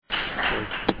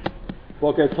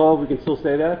Boker Tov, we can still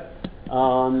say that.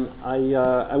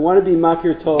 I want to be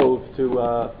Makir Tov to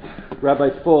Rabbi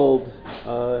Fuld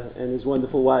and his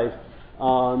wonderful wife.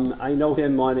 I know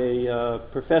him on a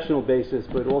professional basis,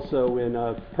 but also in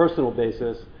a personal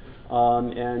basis.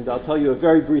 And I'll tell you a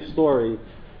very brief story.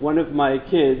 One of my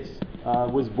kids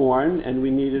was born, and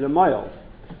we needed a mile.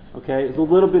 Okay, it's a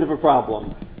little bit of a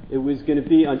problem. It was going to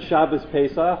be on Shabbos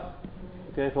Pesach,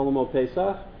 okay, Chol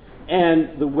Pesach,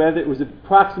 and the weather, it was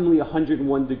approximately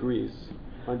 101 degrees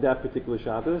on that particular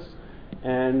Shabbos.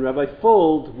 And Rabbi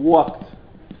Fuld walked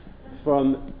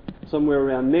from somewhere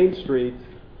around Main Street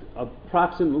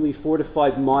approximately 4 to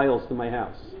 5 miles to my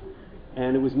house.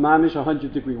 And it was mamish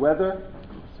 100-degree weather.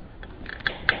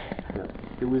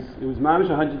 It was mamish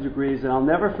 100 degrees, and I'll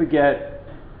never forget,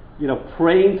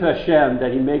 praying to Hashem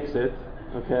that He makes it,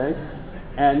 okay?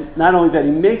 And not only that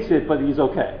He makes it, but He's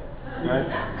okay,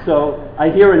 right? So I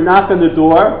hear a knock on the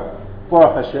door,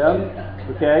 Baruch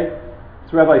Hashem, okay?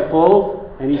 It's Rabbi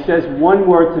Fuld, and he says one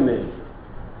word to me,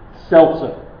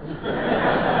 seltzer.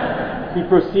 He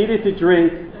proceeded to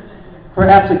drink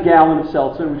perhaps a gallon of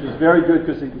seltzer, which was very good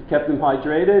because it kept him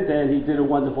hydrated, and he did a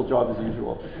wonderful job as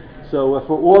usual. So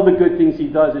for all the good things he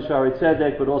does at Shaarei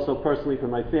Tzedek, but also personally for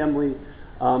my family,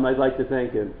 I'd like to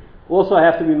thank him. Also, I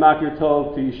have to be Makir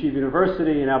Tov to Yeshiva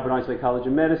University and Albert Einstein College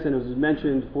of Medicine. As was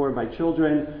mentioned, 4 of my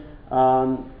children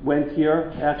went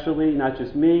here, actually, not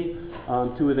just me.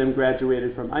 2 of them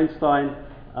graduated from Einstein.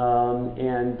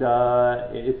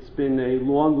 It's been a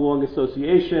long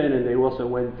association, and they also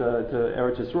went to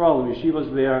Eretz Yisrael and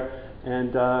yeshivas there.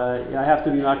 And I have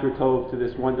to be Makir Tov to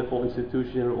this wonderful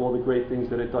institution and all the great things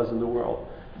that it does in the world.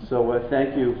 So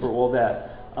thank you for all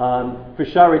that. For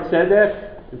Shaarei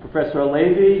Tzedek and Professor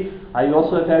Alevi, I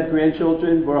also have had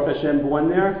grandchildren, Baruch Hashem, born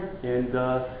there. And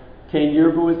Kain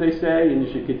Yirbu, as they say, and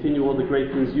you should continue all the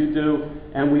great things you do.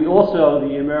 And we also,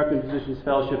 the American Physicians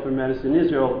Fellowship for Medicine in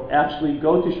Israel, actually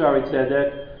go to Shaarei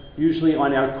Tzedek, usually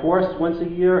on our course once a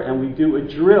year, and we do a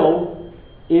drill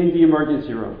in the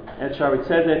emergency room at Shaarei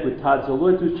Tzedek with Todd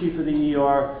Zalut, who's chief of the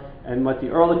ER, and Mati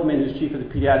Ehrlichman, who's chief of the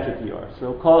pediatric ER.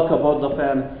 So kol kavod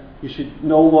lachem, you should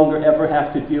no longer ever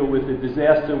have to deal with a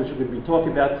disaster, which we're going to be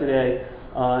talking about today.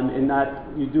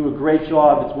 You do a great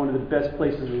job. It's one of the best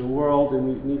places in the world, and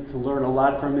we need to learn a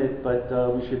lot from it, but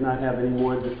we should not have any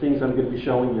more of the things I'm going to be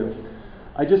showing you.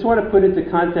 I just want to put into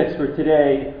context for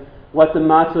today what the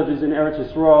matzav is in Eretz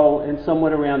Yisrael and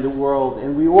somewhat around the world,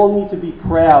 and we all need to be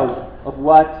proud of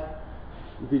what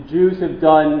the Jews have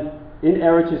done in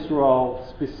Eretz Yisrael,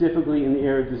 specifically in the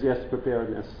area of disaster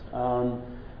preparedness.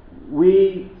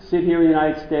 We sit here in the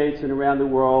United States and around the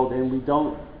world, and we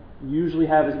don't usually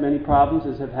have as many problems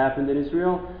as have happened in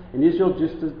Israel. And Israel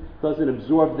just doesn't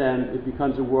absorb them. It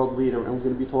becomes a world leader, and we're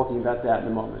going to be talking about that in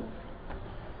a moment.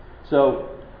 So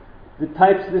the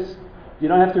types, you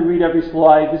don't have to read every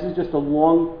slide. This is just a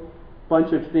long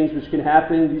bunch of things which can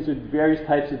happen. These are various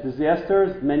types of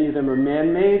disasters. Many of them are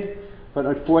man-made, but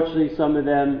unfortunately some of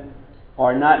them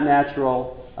are not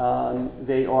natural.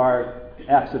 They are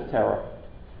acts of terror.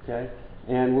 Okay?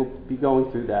 And we'll be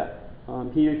going through that.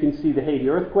 Here you can see the Haiti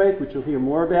earthquake, which you'll hear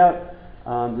more about,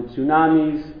 the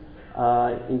tsunamis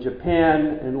in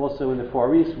Japan and also in the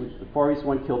Far East, which the Far East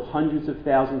one killed hundreds of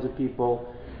thousands of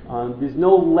people. There's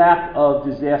no lack of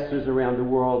disasters around the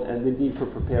world and the need for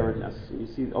preparedness. You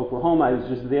see Oklahoma, I was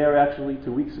just there actually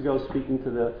 2 weeks ago speaking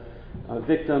to the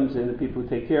victims and the people who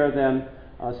take care of them.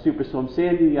 Superstorm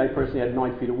Sandy, I personally had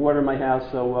 9 feet of water in my house,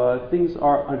 so things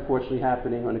are unfortunately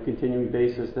happening on a continuing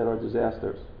basis that are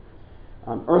disasters.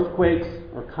 Earthquakes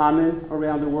are common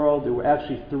around the world. There were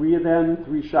actually 3 of them,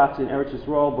 3 shots in Eretz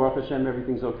Yisrael. Baruch Hashem,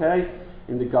 everything's okay.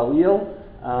 In the Galil,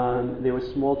 there were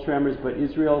small tremors, but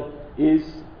Israel is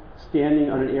standing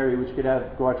on an area which could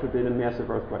have, God forbid, a massive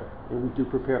earthquake. And we do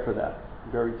prepare for that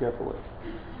very carefully.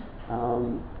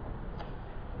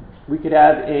 We could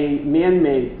have a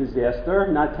man-made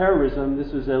disaster, not terrorism.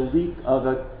 This was a leak of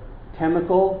a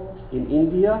chemical in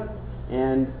India,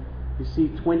 and you see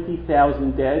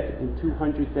 20,000 dead and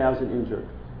 200,000 injured.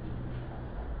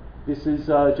 This is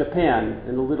Japan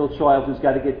and a little child who's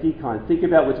got to get decon. Think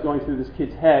about what's going through this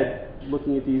kid's head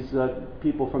looking at these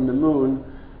people from the moon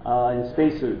in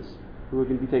spacesuits who are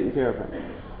going to be taking care of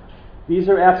him. These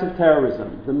are acts of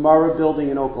terrorism. The Murrah building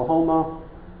in Oklahoma.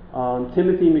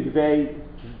 Timothy McVeigh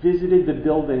visited the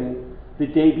building the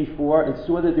day before and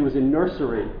saw that there was a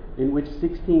nursery in which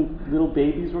 16 little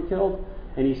babies were killed.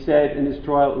 And he said in his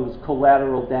trial it was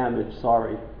collateral damage,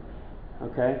 sorry.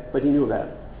 Okay? But he knew about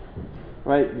it.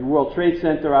 Right? The World Trade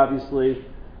Center, obviously,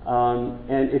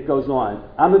 and it goes on.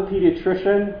 I'm a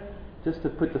pediatrician, just to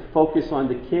put the focus on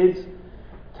the kids.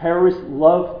 Terrorists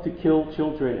love to kill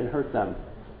children and hurt them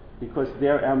because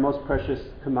they're our most precious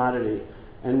commodity.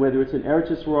 And whether it's in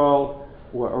Eretz Yisrael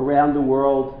or around the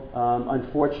world,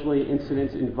 unfortunately,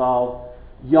 incidents involve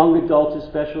young adults,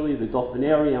 especially the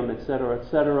dolphinarium,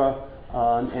 etc.,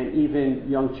 and even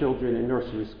young children in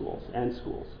nursery schools and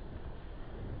schools.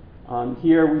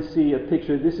 Here we see a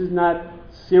picture. This is not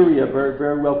Syria,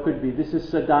 very well could be. This is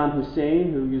Saddam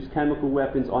Hussein, who used chemical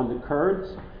weapons on the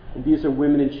Kurds. And these are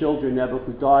women and children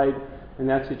who died in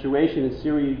that situation. In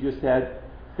Syria, you just had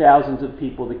thousands of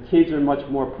people. The kids are much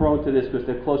more prone to this because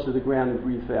they're close to the ground and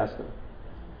breathe faster.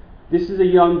 This is a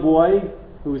young boy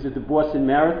who was at the Boston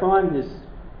Marathon. He's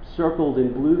circled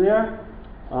in blue there.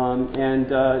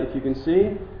 If you can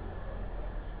see,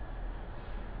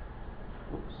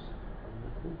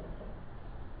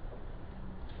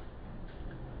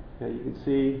 okay, you can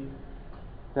see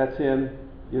that's him.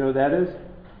 You know who that is?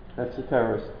 That's the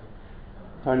terrorist,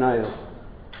 Tsarnaev.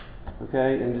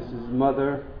 Okay, and this is his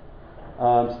mother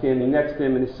standing next to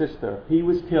him and his sister. He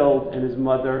was killed, and his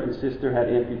mother and sister had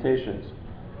amputations,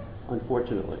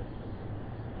 unfortunately.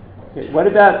 Okay, what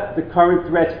about the current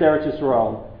threats to Eretz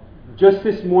Yisrael? Just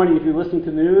this morning, if you're listening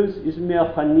to the news,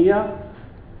 Ismail Haniyeh,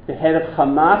 the head of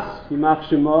Hamas, Yimach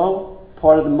Shemo,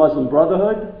 part of the Muslim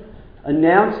Brotherhood,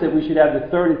 announced that we should have the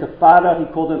third Intifada.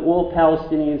 He called on all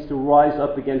Palestinians to rise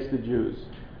up against the Jews.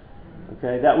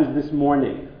 Okay, that was this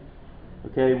morning.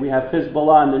 Okay, we have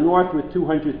Hezbollah in the north with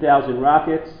 200,000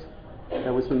 rockets.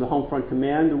 That was from the Home Front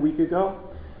Command a week ago.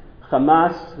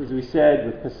 Hamas, as we said,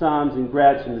 with Qassams and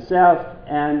Grads from the south,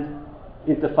 and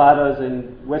Intifadas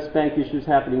and West Bank issues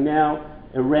happening now.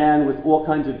 Iran with all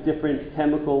kinds of different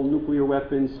chemical, nuclear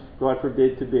weapons, God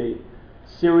forbid to be.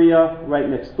 Syria, right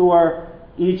next door.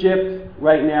 Egypt,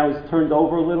 right now, is turned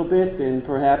over a little bit and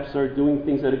perhaps are doing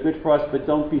things that are good for us, but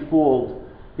don't be fooled.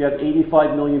 You have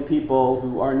 85 million people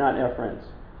who are not our friends.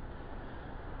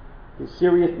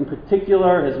 Syria in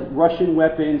particular has Russian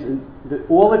weapons, and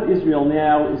all of Israel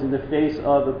now is in the face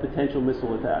of a potential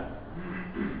missile attack.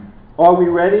 Are we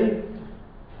ready?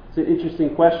 It's an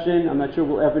interesting question. I'm not sure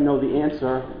we'll ever know the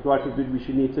answer. God forbid we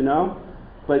should need to know.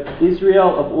 But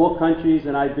Israel, of all countries,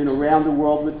 and I've been around the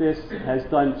world with this, has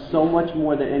done so much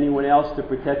more than anyone else to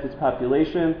protect its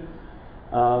population.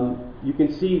 You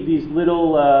can see these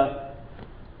little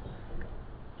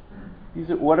these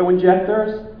are auto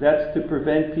injectors. That's to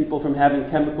prevent people from having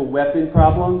chemical weapon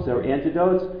problems or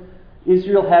antidotes.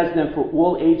 Israel has them for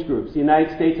all age groups. The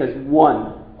United States has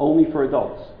one, only for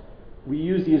adults. We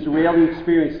use the Israeli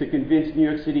experience to convince New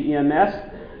York City EMS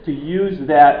to use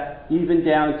that even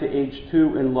down to age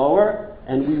 2 and lower,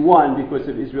 and we won because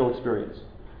of Israel experience,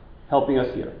 helping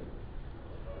us here.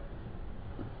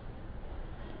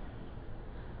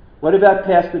 What about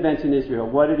past events in Israel?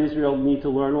 What did Israel need to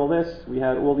learn all this? We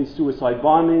had all these suicide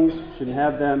bombings, shouldn't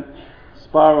have them.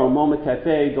 Sparrow, MoMA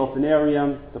Cafe,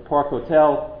 Dolphinarium, the Park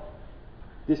Hotel.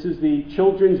 This is the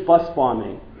children's bus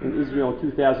bombing in Israel in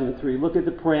 2003. Look at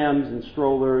the prams and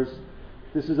strollers.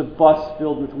 This is a bus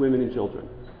filled with women and children.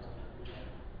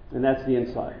 And that's the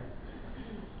inside.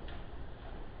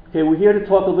 Okay, we're here to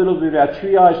talk a little bit about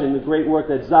triage and the great work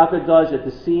that Zaka does at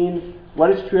the scene. What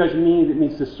does triage mean? It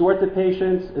means to sort the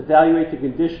patients, evaluate the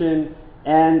condition,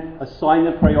 and assign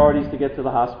them priorities to get to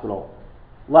the hospital.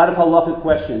 A lot of halachic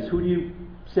questions. Who do you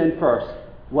send first?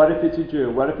 What if it's a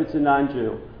Jew? What if it's a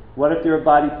non-Jew? What if there are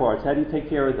body parts? How do you take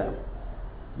care of them?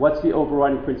 What's the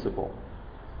overriding principle?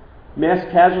 Mass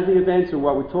casualty events are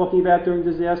what we're talking about during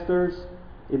disasters.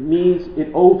 It means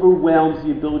it overwhelms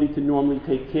the ability to normally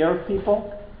take care of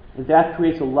people, and that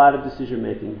creates a lot of decision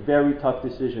making, very tough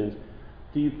decisions.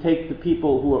 Do you take the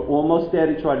people who are almost dead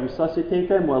and try to resuscitate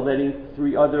them while letting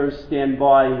 3 others stand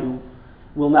by who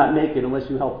will not make it unless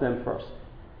you help them first?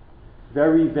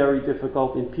 Very, very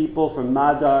difficult. And people from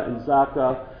MADA and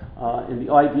Zaka and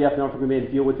the IDF and African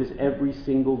Command deal with this every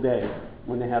single day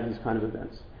when they have these kind of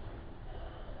events.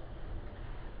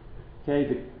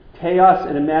 Okay, the chaos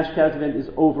in a mass casualty event is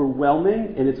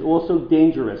overwhelming, and it's also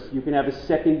dangerous. You can have a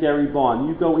secondary bomb.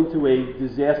 You go into a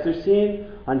disaster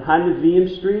scene on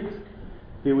Hanavim Street.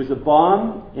 There was a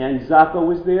bomb, and Zaka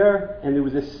was there, and there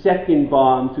was a second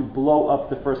bomb to blow up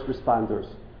the first responders.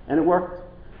 And it worked.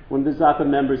 One of the Zaka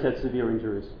members had severe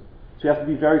injuries. So you have to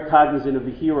be very cognizant of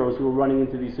the heroes who are running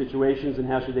into these situations and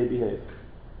how should they behave.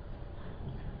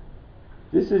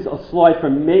 This is a slide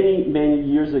from many, many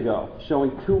years ago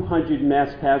showing 200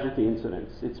 mass casualty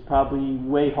incidents. It's probably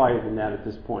way higher than that at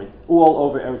this point, all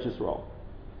over Eretz Yisrael.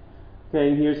 Okay,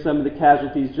 and here's some of the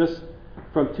casualties just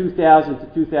from 2000 to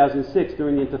 2006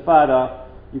 during the Intifada.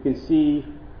 You can see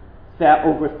that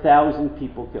over 1,000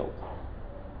 people killed.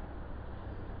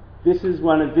 This is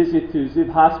when a visit to Ziv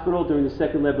Hospital during the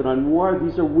Second Lebanon War.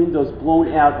 These are windows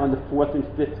blown out on the 4th and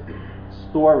 5th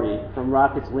story from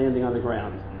rockets landing on the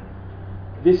ground.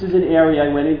 This is an area I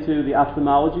went into, the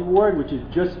ophthalmology ward, which has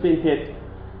just been hit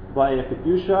by a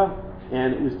Katyusha,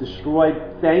 and it was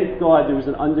destroyed. Thank God there was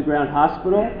an underground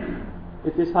hospital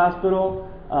at this hospital,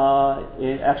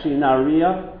 actually in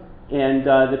Nahariya, and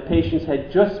the patients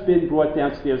had just been brought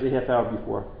downstairs a half hour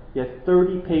before. You had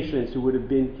 30 patients who would have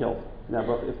been killed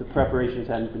now if the preparations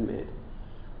hadn't been made.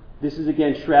 This is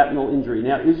again shrapnel injury.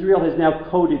 Now Israel has now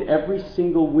coated every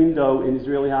single window in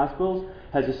Israeli hospitals,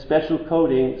 has a special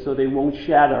coating so they won't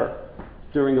shatter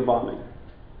during a bombing.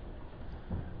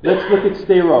 Let's look at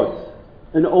Sderot,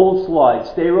 an old slide.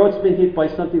 Sderot's been hit by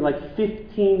something like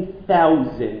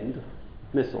 15,000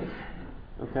 missiles.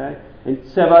 Okay? And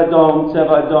Tseva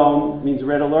Adom means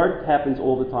red alert, happens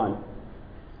all the time.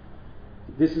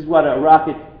 This is what a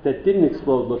rocket that didn't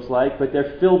explode looks like, but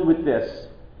they're filled with this.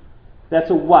 That's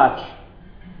a watch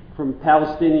from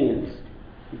Palestinians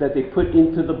that they put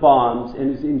into the bombs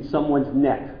and is in someone's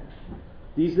neck.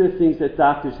 These are the things that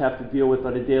doctors have to deal with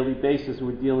on a daily basis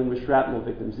when we're dealing with shrapnel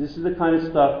victims. This is the kind of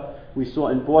stuff we saw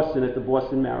in Boston at the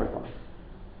Boston Marathon.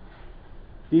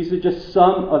 These are just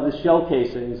some of the shell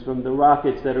casings from the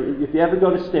rockets that are... If you ever go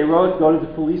to Sderot, go to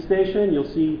the police station,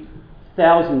 you'll see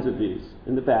thousands of these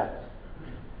in the back.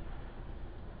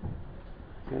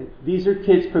 Okay. These are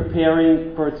kids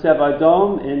preparing for Tseva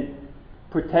Adom and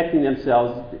protecting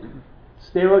themselves.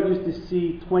 Sderot used to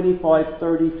see 25,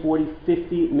 30, 40,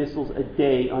 50 missiles a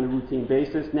day on a routine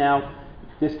basis. Now,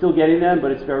 they're still getting them,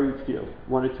 but it's very few.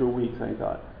 1 or 2 a week, thank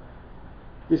God.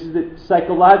 This is the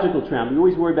psychological trauma. We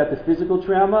always worry about the physical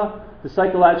trauma. The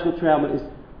psychological trauma is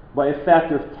by a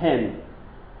factor of 10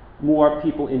 more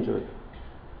people injured.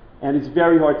 And it's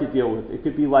very hard to deal with. It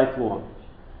could be lifelong.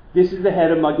 This is the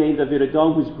head of Magen David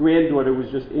Adom, whose granddaughter was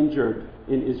just injured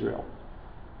in Israel.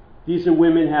 These are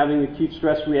women having acute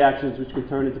stress reactions which can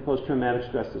turn into post-traumatic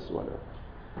stress disorder.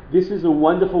 This is a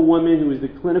wonderful woman who is the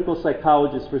clinical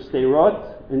psychologist for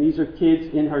Sderot, and these are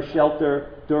kids in her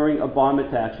shelter during a bomb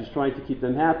attack. She's trying to keep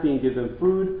them happy and give them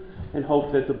food and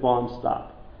hope that the bombs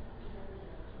stop.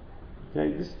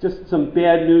 Okay, this is just some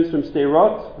bad news from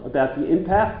Sderot about the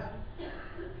impact.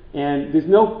 And there's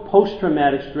no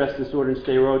post-traumatic stress disorder in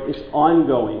Sderot. It's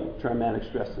ongoing traumatic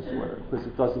stress disorder because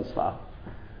it doesn't stop.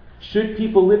 Should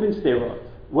people live in Sderot?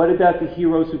 What about the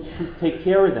heroes who take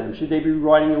care of them? Should they be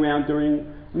riding around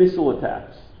during missile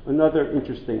attacks? Another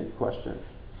interesting question.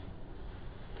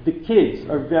 The kids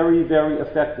are very, very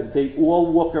affected. They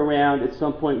all walk around at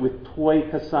some point with toy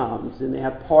Qassams, and they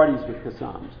have parties with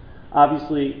Qassams.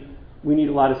 Obviously, we need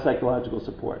a lot of psychological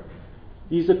support.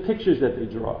 These are pictures that they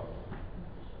draw.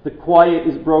 The quiet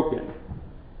is broken.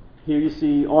 Here you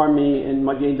see Army and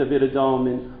Magen David Adom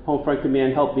and Home Front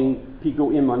Command helping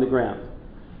Piguim on the ground.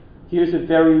 Here's a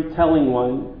very telling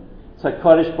one. It's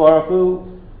HaKadosh Baruch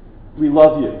Hu, we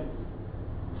love you.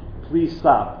 Please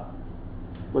stop.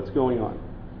 What's going on?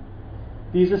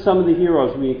 These are some of the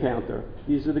heroes we encounter.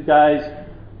 These are the guys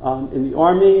in the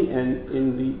Army and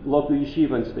in the local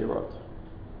yeshiva in Sderot.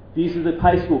 These are the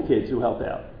high school kids who help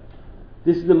out.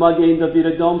 This is the Magen David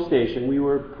Adom station. We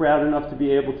were proud enough to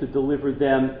be able to deliver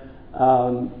them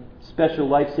special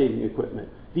life-saving equipment.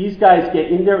 These guys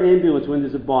get in their ambulance when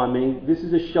there's a bombing. This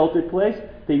is a sheltered place.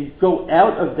 They go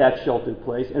out of that sheltered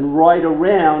place and ride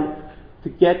around to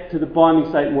get to the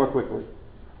bombing site more quickly.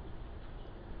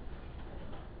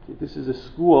 This is a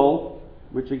school,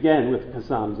 which again with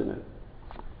Qassams in it.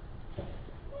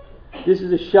 This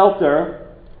is a shelter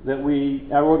that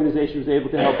our organization was able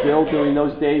to help build. During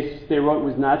those days, Sderot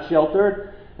was not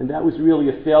sheltered, and that was really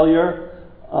a failure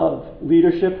of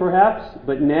leadership perhaps.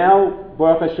 But now,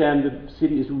 Baruch Hashem, the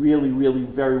city is really, really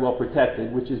very well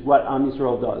protected, which is what Am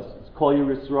Yisrael does. It's Kol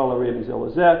Yisrael Arevim Zeh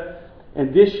Lezeh.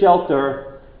 And this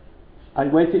shelter, I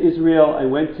went to Israel, I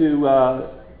went to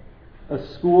a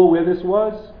school where this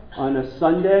was on a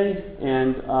Sunday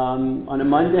and on a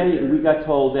Monday, and we got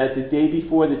told that the day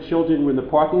before the children were in the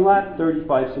parking lot,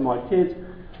 35 some odd kids,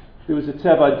 there was a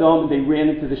Tseva Adom, they ran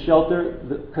into the shelter,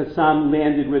 the Qassam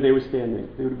landed where they were standing.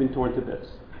 They would have been torn to bits.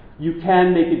 You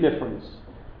can make a difference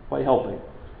by helping.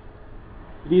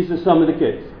 These are some of the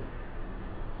kids.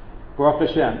 Baruch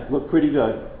Hashem, look pretty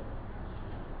good.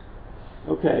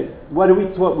 Okay, what do we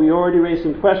talk? We already raised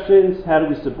some questions. How do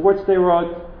we support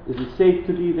Sderot? Is it safe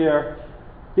to be there?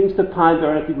 Things to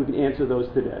ponder. I don't think we can answer those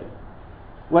today.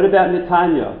 What about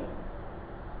Netanya?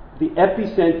 The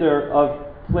epicenter of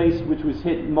place which was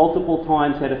hit multiple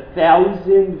times, had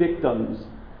 1,000 victims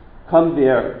come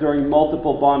there during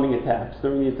multiple bombing attacks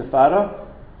during the Intifada.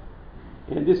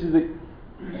 And this is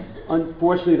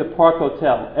unfortunately, the Park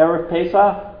Hotel. Erev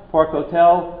Pesach, Park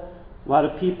Hotel, a lot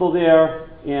of people there,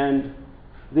 and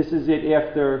this is it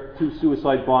after 2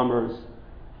 suicide bombers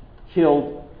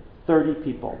killed 30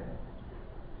 people.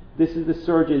 This is the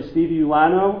surgeon, Steve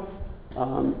Ulano,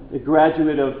 a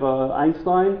graduate of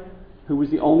Einstein, who was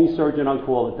the only surgeon on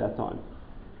call at that time.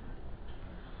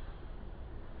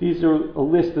 These are a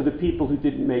list of the people who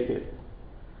didn't make it.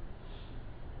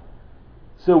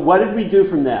 So what did we do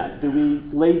from that? Did we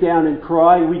lay down and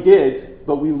cry? We did,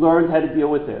 but we learned how to deal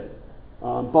with it.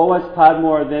 Boaz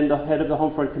Tadmor, then the head of the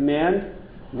Home Front Command,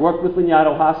 worked with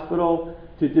Lanyadо Hospital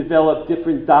to develop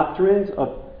different doctrines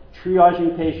of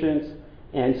triaging patients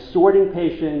and sorting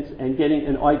patients and getting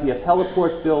an IVF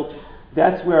heliport built.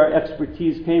 That's where our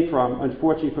expertise came from,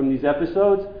 unfortunately, from these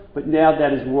episodes, but now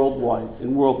that is worldwide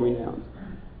and world-renowned.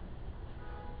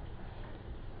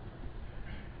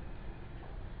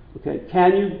 Okay,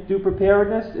 can you do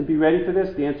preparedness and be ready for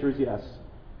this? The answer is yes.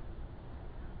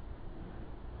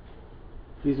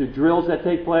 These are drills that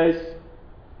take place.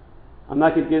 I'm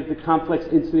not going to get into the complex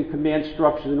incident command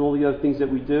structures and all the other things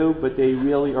that we do, but they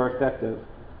really are effective.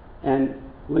 And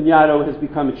Lanyadо has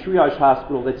become a triage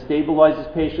hospital that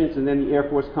stabilizes patients, and then the Air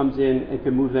Force comes in and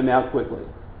can move them out quickly.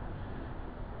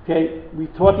 Okay, we're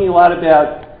talking a lot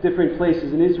about different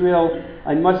places in Israel.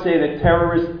 I must say that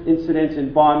terrorist incidents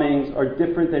and bombings are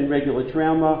different than regular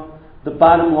trauma. The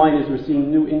bottom line is we're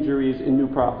seeing new injuries and new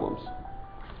problems.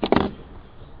 Excuse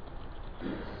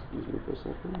me for a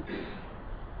second.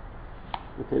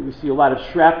 Okay, we see a lot of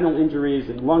shrapnel injuries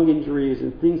and lung injuries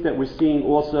and things that we're seeing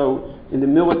also in the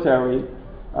military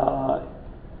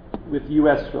with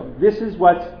U.S. film. This is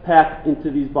what's packed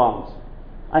into these bombs.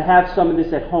 I have some of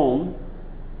this at home.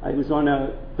 I was on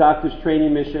a doctor's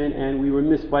training mission and we were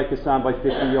missed by Qassam by 50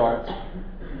 yards.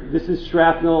 This is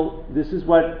shrapnel. This is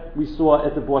what we saw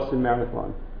at the Boston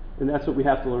Marathon. And that's what we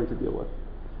have to learn to deal with.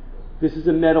 This is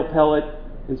a metal pellet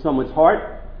in someone's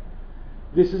heart.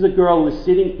 This is a girl who was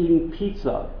sitting eating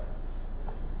pizza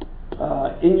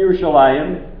in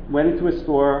Yerushalayim, went into a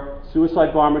store,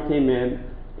 suicide bomber came in,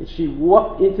 and she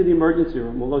walked into the emergency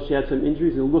room, although she had some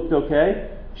injuries and looked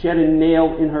okay. She had a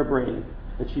nail in her brain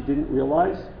that she didn't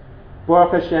realize.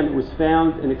 Baruch Hashem, it was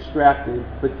found and extracted,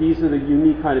 but these are the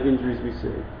unique kind of injuries we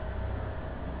see.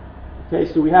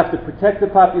 Okay, so we have to protect the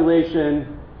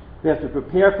population, we have to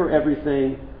prepare for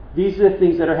everything. These are the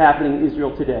things that are happening in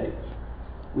Israel today.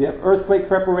 We have earthquake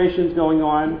preparations going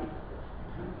on.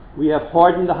 We have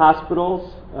hardened the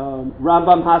hospitals.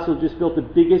 Rambam Hospital just built the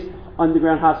biggest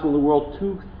underground hospital in the world,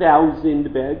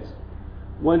 2,000 beds,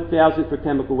 1,000 for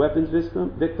chemical weapons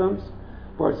victims.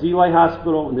 Barzilai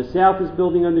Hospital in the south is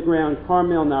building underground,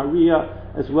 Carmel,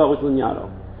 Nahariya, as well as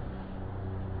Lanyadо.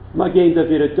 Magen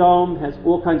David Adom has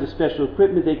all kinds of special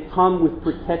equipment. They come with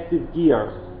protective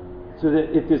gear so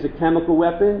that if there's a chemical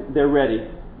weapon, they're ready.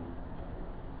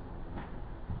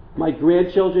 My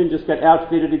grandchildren just got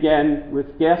outfitted again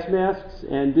with gas masks,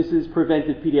 and this has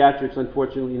prevented pediatrics,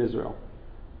 unfortunately, in Israel.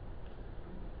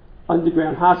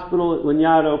 Underground hospital at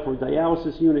Lanyadо for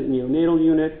dialysis unit, neonatal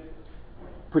unit,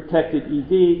 protected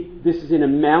ED. This is in a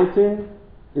mountain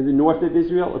in the north of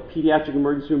Israel, a pediatric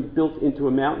emergency room built into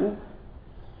a mountain.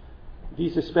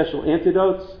 These are special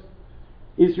antidotes.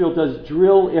 Israel does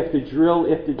drill after drill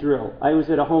after drill. I was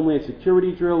at a Homeland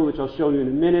Security drill, which I'll show you in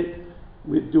a minute.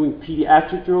 We're doing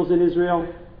pediatric drills in Israel.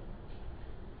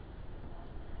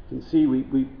 You can see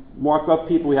we mark up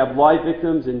people. We have live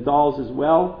victims and dolls as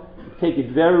well. We take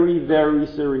it very, very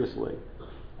seriously.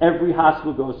 Every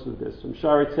hospital goes through this, from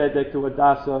Sharet Tzedek to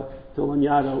Hadassah to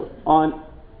Lanyadо, on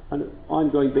an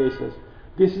ongoing basis.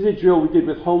 This is a drill we did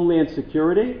with Homeland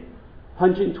Security,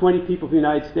 120 people from the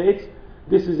United States.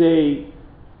 This is a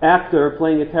actor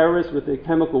playing a terrorist with a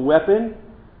chemical weapon.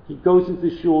 He goes into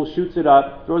the shul, shoots it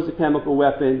up, throws a chemical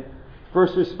weapon.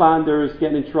 First responders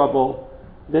get in trouble.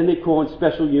 Then they call in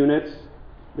special units.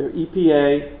 They're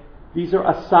EPA. These are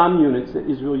Assam units that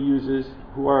Israel uses,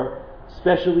 who are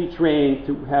specially trained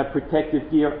to have protective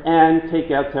gear and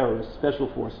take out terrorists, special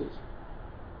forces.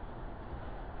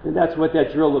 And that's what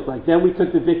that drill looked like. Then we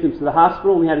took the victims to the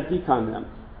hospital and we had to decon them.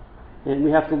 And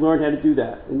we have to learn how to do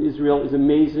that. And Israel is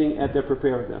amazing at their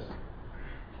preparedness.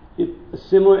 A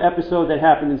similar episode that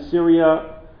happened in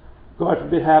Syria, God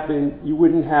forbid happened, you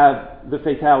wouldn't have the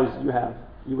fatalities you have.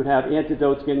 You would have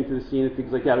antidotes getting to the scene and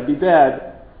things like that. It would be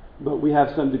bad, but we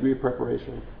have some degree of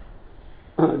preparation.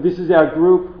 This is our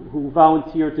group who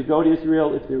volunteered to go to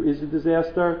Israel if there is a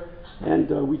disaster,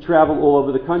 and we travel all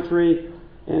over the country,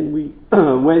 and we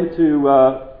went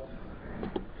to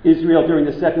Israel during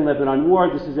the Second Lebanon War.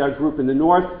 This is our group in the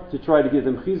north to try to give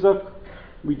them chizuk.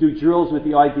 We do drills with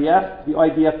the IDF. The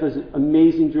IDF does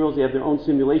amazing drills. They have their own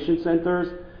simulation centers,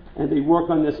 and they work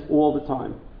on this all the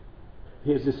time.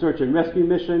 Here's the search and rescue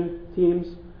mission teams.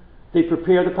 They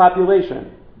prepare the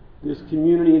population. There's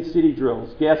community and city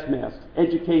drills, gas masks,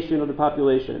 education of the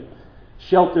population,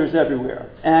 shelters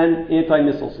everywhere, and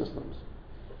anti-missile systems.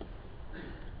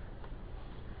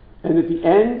 And at the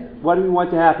end, what do we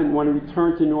want to happen? We want to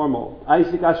return to normal.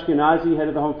 Isaac Ashkenazi, head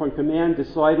of the Home Front Command,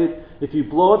 decided if you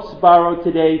blow up Sbarro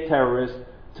today, terrorists,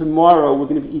 tomorrow we're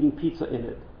going to be eating pizza in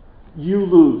it. You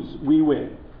lose, we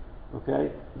win.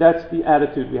 Okay? That's the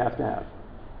attitude we have to have.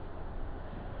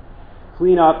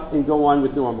 Clean up and go on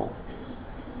with normal.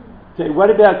 Okay, what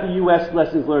about the U.S.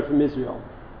 lessons learned from Israel?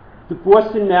 The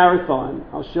Boston Marathon,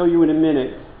 I'll show you in a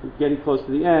minute, we're getting close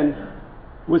to the end,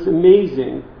 was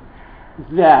amazing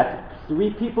that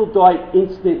 3 people died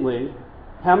instantly.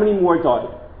 How many more died?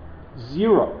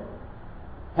 0.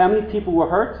 How many people were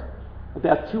hurt?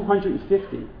 About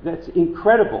 250. That's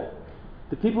incredible.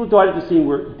 The people who died at the scene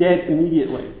were dead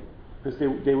immediately because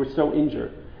they were so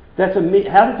injured. That's how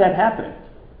did that happen?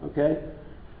 Okay?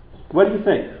 What do you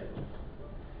think?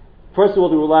 First of all,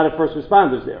 there were a lot of first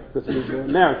responders there because it was a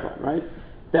marathon, right?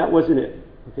 That wasn't it.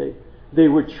 Okay? They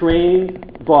were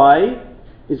trained by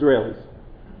Israelis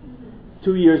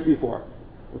 2 years before.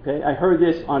 Okay? I heard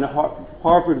this on a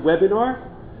Harvard webinar,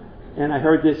 and I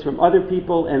heard this from other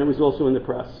people, and it was also in the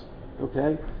press.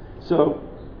 Okay? So,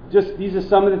 just these are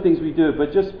some of the things we do,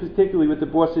 but just particularly with the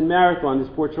Boston Marathon, this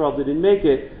poor child didn't make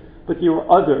it, but there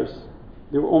were others.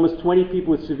 There were almost 20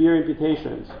 people with severe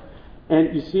amputations.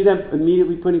 And you see them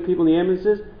immediately putting people in the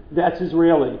ambulances? That's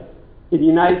Israeli. In the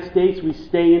United States, we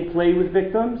stay and play with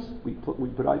victims. We put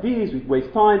IVs, we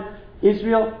waste time.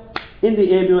 Israel, in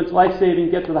the ambulance,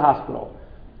 life-saving, get to the hospital.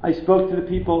 I spoke to the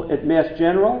people at Mass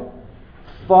General.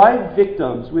 5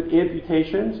 victims with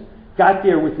amputations got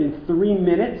there within 3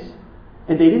 minutes,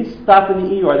 and they didn't stop in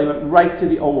the ER. They went right to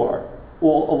the OR,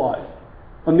 all alive.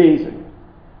 Amazing.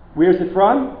 Where's it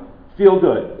from? Feel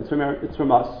good. It's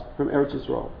from us, from Eretz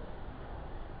Yisrael.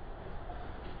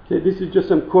 Okay, this is just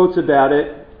some quotes about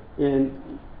it, and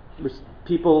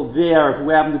people there who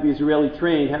happen to be Israeli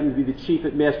trained happen to be the chief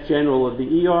at Mass General of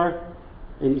the ER,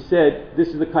 and he said, this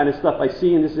is the kind of stuff I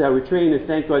see, and this is how we're trained, and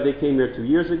thank God they came there 2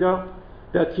 years ago.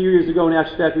 About 2 years ago, in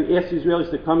actual fact, we asked the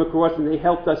Israelis to come across, and they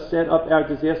helped us set up our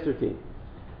disaster team.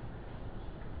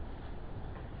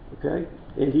 Okay?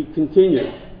 And he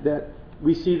continued that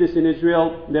we see this in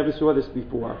Israel, never saw this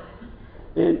before.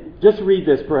 And just read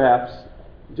this, perhaps.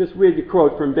 Just read the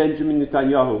quote from Benjamin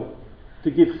Netanyahu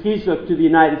to give chizuk to the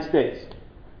United States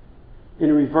in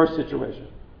a reverse situation.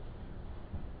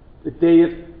 The day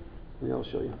of... I'll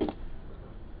show you.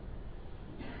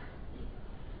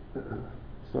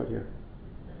 Start here.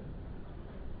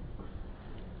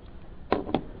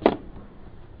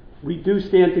 We do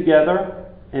stand together,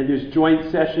 and there's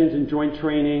joint sessions and joint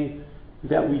training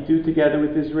that we do together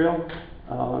with Israel,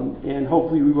 and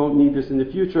hopefully we won't need this in the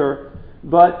future,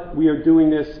 but we are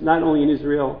doing this not only in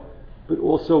Israel, but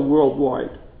also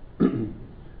worldwide.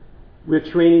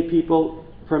 We're training people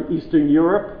from Eastern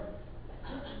Europe.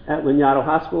 At Lanyado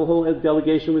Hospital, a whole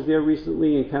delegation was there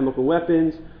recently in chemical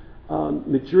weapons.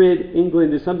 Madrid,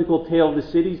 England, there's something called Tale of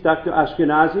the Cities. Dr.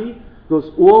 Ashkenazi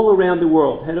goes all around the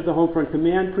world, head of the Home Front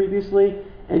Command previously,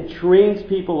 and trains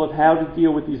people of how to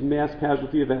deal with these mass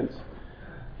casualty events.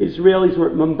 Israelis were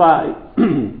at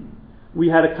Mumbai. We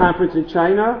had a conference in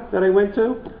China that I went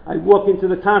to. I walk into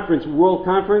the conference, world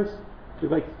conference,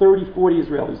 there's like 30, 40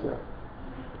 Israelis there.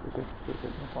 Okay.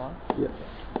 Yeah.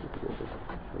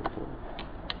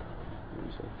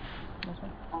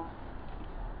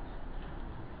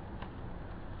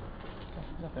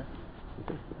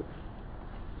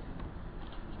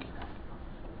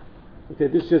 Okay,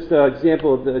 this is just an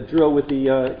example of the drill with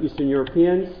the Eastern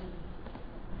Europeans.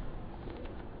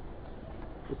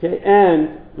 Okay,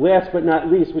 and last but not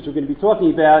least, which we're going to be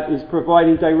talking about, is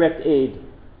providing direct aid.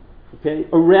 Okay,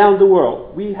 around the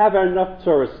world. We have enough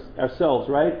tourists ourselves,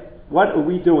 right? What are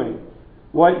we doing?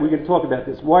 Why, we're going to talk about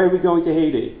this. Why are we going to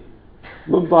Haiti?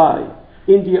 Mumbai,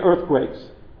 India earthquakes.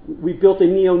 We built a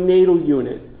neonatal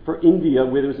unit for India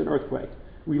where there was an earthquake.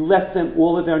 We left them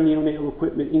all of our neonatal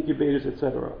equipment, incubators,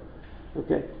 etc.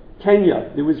 Okay,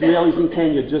 Kenya, there were Israelis in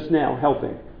Kenya just now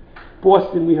helping.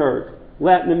 Boston, we heard.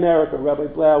 Latin America, Rabbi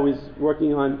Blau is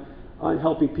working on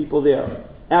helping people there.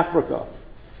 Africa.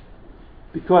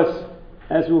 Because,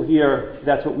 as we'll hear,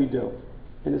 that's what we do.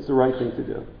 And it's the right thing to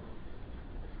do.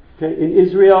 Okay, in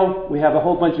Israel, we have a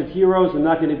whole bunch of heroes. I'm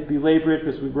not going to belabor it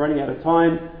because we're running out of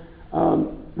time.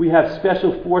 We have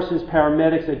special forces,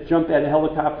 paramedics that jump out of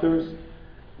helicopters.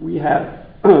 We have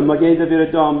Magen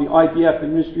David Adom, the IDF, the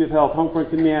Ministry of Health, Home Front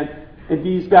Command, and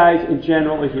these guys in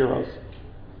general are heroes.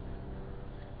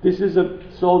 This is a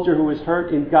soldier who was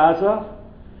hurt in Gaza.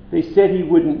 They said he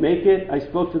wouldn't make it. I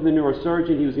spoke to the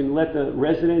neurosurgeon. He was going to let the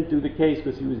resident do the case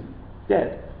because he was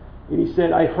dead. And he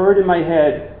said, I heard in my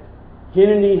head,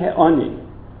 Hineni He'ani,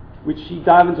 which he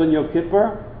davens on Yom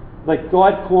Kippur, like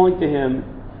God calling to him,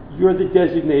 you're the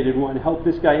designated one, help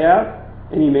this guy out.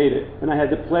 And he made it. And I had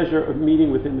the pleasure of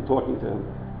meeting with him and talking to him.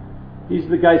 These are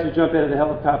the guys who jump out of the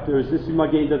helicopters. This is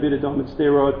Magen David Adom at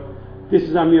Sderot. This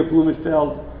is Amir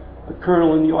Blumenfeld, a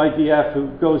colonel in the IDF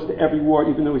who goes to every war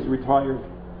even though he's retired.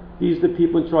 These are the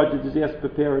people in charge of disaster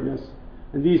preparedness.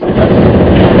 And these are...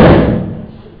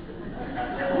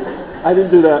 I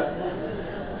didn't do that.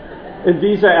 And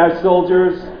these are our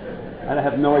soldiers. I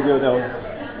have no idea what that was.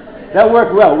 That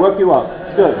worked well. Worked you up.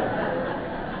 It's good.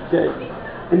 Okay.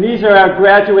 And these are our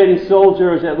graduating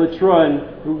soldiers at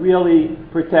Latrun who really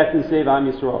protect and save Am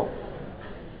Yisrael.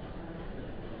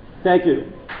 Thank you.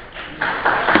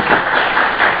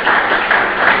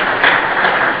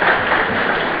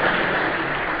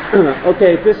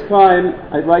 Okay, at this time,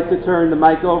 I'd like to turn the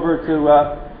mic over to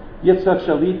Yitzhak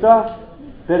Shalita,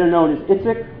 better known as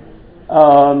Itzik.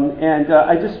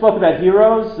 I just spoke about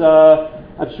heroes.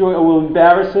 I'm sure it will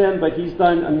embarrass him, but he's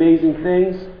done amazing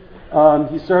things.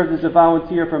 He served as a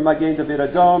volunteer for Magen David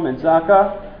Adom and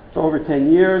Zaka for over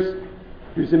 10 years.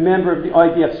 He was a member of the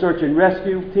IDF search and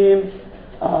rescue team.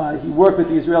 He worked with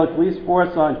the Israeli police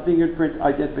force on fingerprint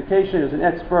identification as an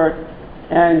expert,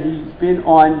 and he's been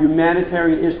on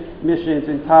humanitarian missions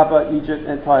in Taba, Egypt,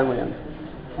 and Thailand.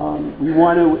 We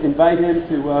want to invite him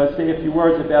to say a few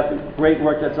words about the great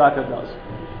work that Zaka does.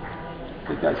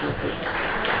 You guys real quick.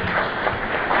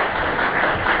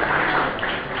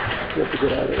 You have to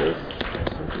get out of this.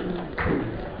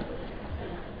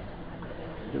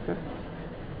 Okay.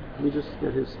 Let me just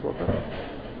get his talk up.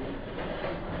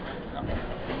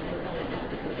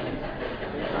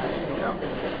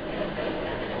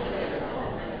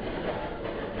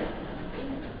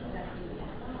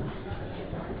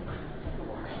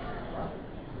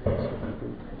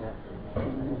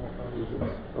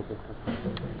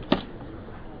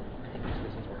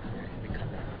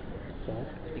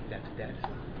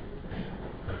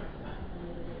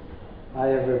 Hi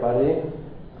everybody.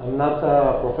 I'm not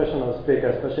a professional speaker,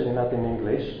 especially not in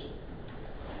English.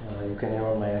 You can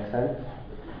hear my accent.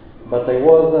 But I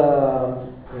was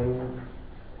in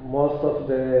most of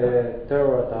the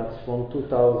terror attacks from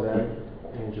 2000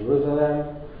 in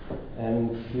Jerusalem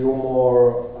and few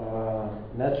more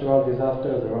natural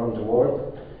disasters around the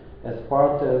world. As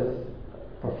part of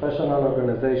professional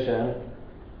organization,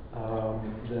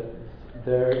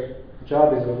 their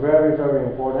job is very, very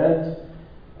important.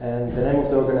 And the name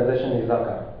of the organization is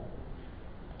Zaka.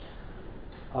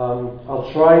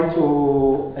 I'll try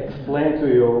to explain to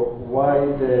you why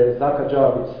the Zaka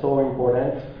job is so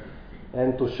important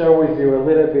and to share with you a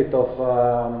little bit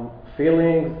of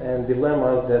feelings and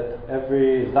dilemmas that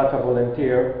every Zaka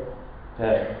volunteer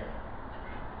has.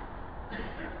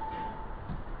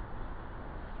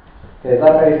 Okay,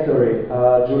 Zaka history.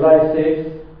 July 6,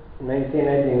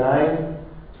 1989.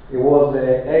 It was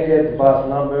the Egged bus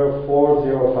number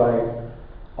 405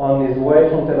 on his way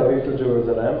from Tel Aviv to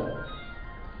Jerusalem.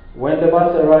 When the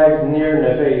bus arrived near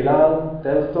Neve Ilan,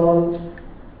 Telstone,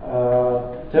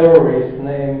 a terrorist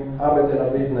named Abed El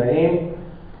Abid Naim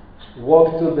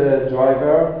walked to the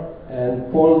driver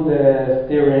and pulled the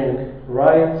steering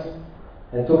right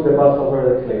and took the bus over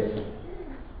the cliff.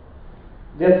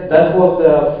 That was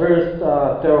the first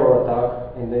terror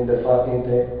attack in the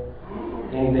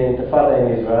Intifada in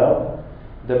Israel.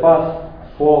 The bus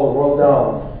rolled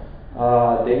down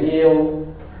the hill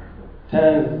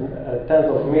tens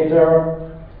of meters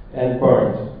and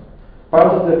burned.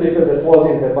 Part of the people that was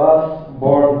in the bus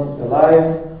burned alive.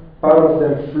 Part of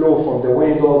them flew from the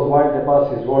windows while the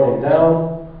bus is rolling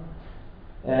down.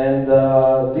 And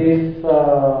this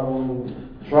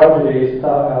tragedy is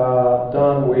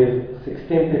done with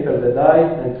 16 people that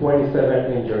died and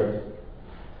 27 injured.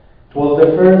 It was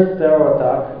the first terror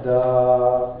attack.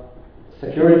 The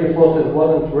security forces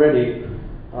wasn't ready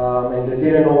and they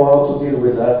didn't know how to deal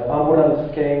with that.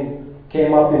 Ambulance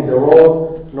came up in the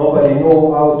road. Nobody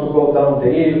knew how to go down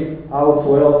the hill, how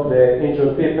to help the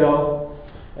injured people.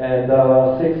 And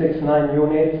 669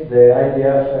 unit, the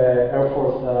IDF Air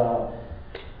Force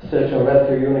search and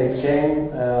rescue unit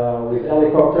came with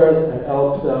helicopters and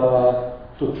helped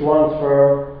to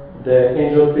transfer the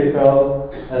injured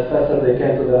people as fast as they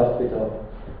came to the hospital.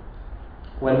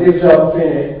 When this job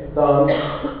done,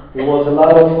 there was a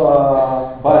lot of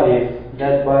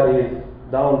dead bodies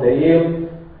down the hill,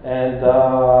 and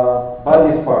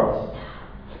body parts.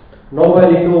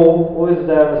 Nobody knew who is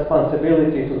the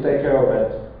responsibility to take care of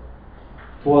it.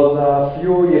 It was a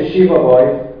few yeshiva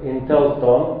boys in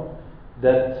Telston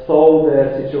that saw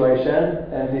the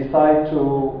situation and decided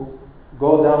to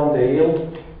go down the hill.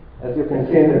 As you can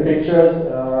see in the pictures,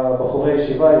 Bachurei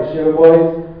Yeshiva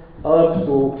boys helped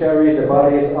to carry the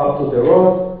bodies up to the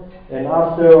road, and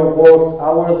after worked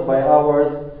hours by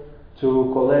hours to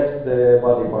collect the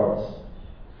body parts.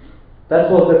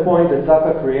 That was the point that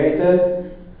Zaka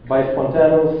created by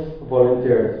spontaneous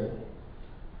volunteers.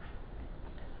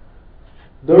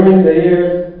 During the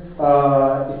years,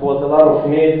 it was a lot of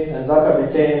need, and Zaka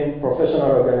became a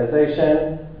professional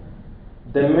organization.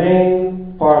 The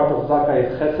main part of Zaka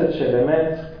is Chesed Shel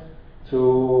Emet, to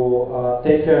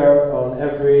take care on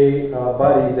every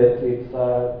body that it's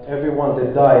everyone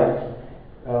that died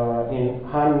in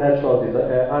unnatural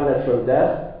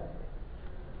death.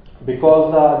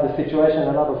 Because the situation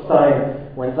a lot of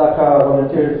time when Zaka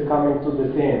volunteers coming to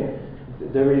the scene,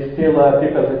 there is still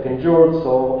people that injured,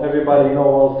 so everybody know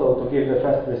also to give the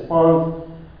fast response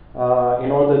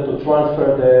in order to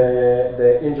transfer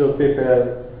the injured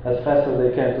people as fast as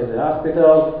they can to the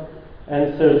hospital,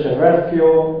 and search and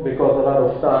rescue, because a lot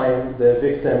of time the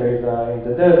victim is in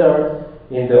the desert,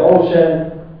 in the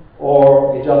ocean,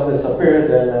 or it just disappeared,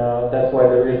 and that's why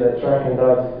there is a tracking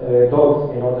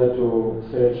dogs in order to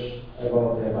search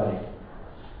about the body.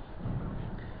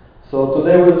 So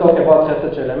today we'll talk about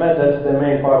Chesed Shel Emet. That's the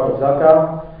main part of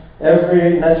Zaka.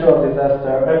 Every natural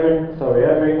disaster,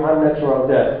 every unnatural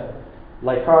death,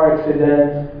 like car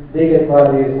accidents, dead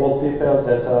bodies, old people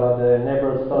that the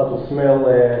neighbors start to smell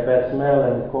a bad smell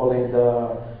and calling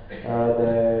the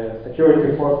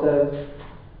security forces,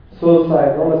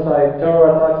 suicide, homicide,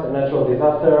 terror attacks, and natural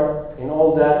disaster. In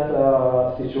all that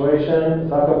situation,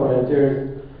 Zaka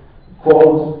volunteers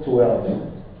called to help.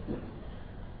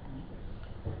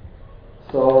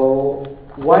 So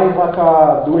why is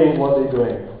Zaka doing what they're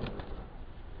doing?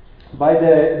 By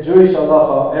the Jewish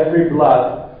halacha, every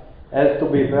blood has to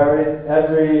be buried,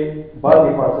 every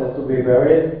body part has to be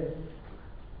buried,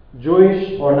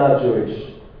 Jewish or not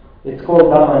Jewish. It's called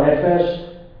Dam HaNefesh.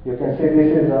 You can see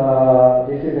this is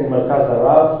in Merkaz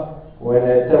Harav, when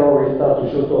a terrorist started to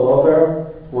shoot all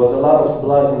over. Was a lot of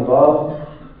blood involved.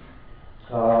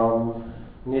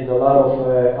 Needs a lot of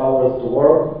hours to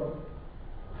work.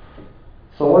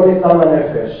 So what is Dam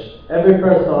HaNefesh? Every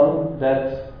person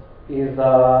that he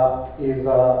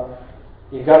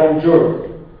got injured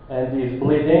and is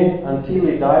bleeding until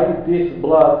he died, this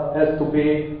blood has to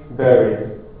be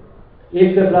buried.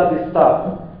 If the blood is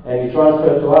stopped and he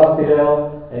transferred to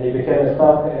hospital and he became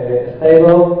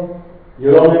stable,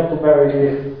 you don't have to bury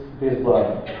this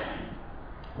blood.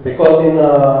 Because in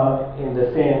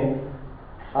the scene,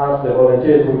 as the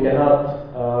volunteers, we cannot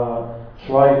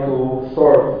try to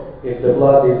sort if the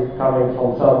blood is coming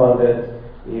from someone that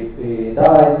he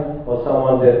died or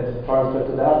someone that transferred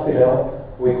to the hospital.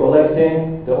 We're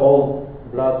collecting the old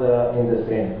blood in the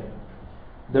scene.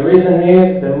 The reason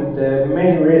is, the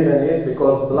main reason is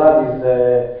because blood is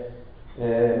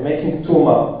making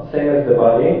tumah, same as the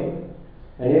body.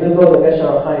 And even though the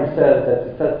Gesher Chaim says that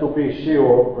it has to be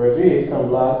shiur, revis, and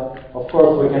blood, of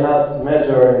course we cannot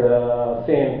measure in the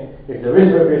scene if there is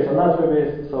revis or not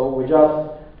revis, so we're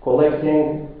just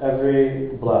collecting every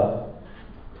blood.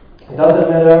 It doesn't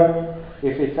matter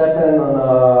if it's happened on,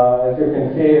 as you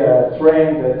can see, a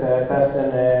train that passed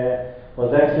and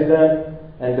was accident,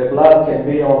 and the blood can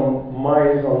be on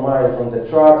miles on the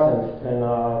trucks and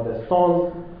the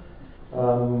stones.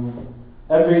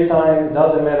 Every time,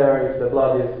 doesn't matter if the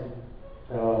blood is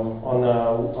on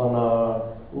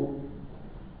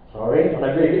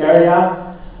a big area.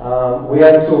 We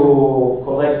have to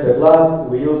collect the blood.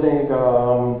 We're using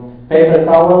paper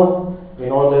towels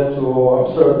in order to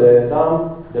absorb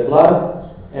the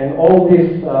blood, and all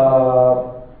these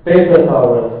paper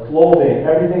towels, clothing,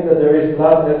 everything that there is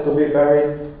blood has to be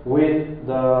buried with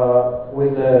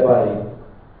the body.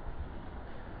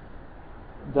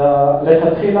 The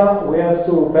lechatchila, we have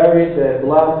to bury the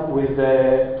blood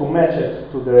to match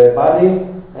it to the body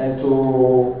and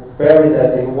to bury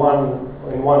that in one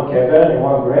cavern, in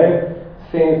one grave.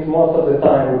 Since most of the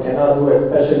time we cannot do it,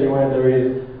 especially when there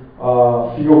is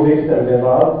few victims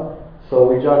involved. So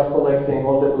we're just collecting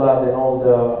all the blood and all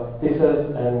the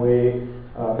pieces, and we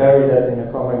bury that in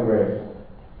a common grave.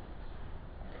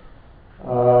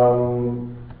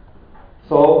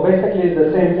 So basically it's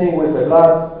the same thing with the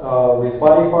blood, with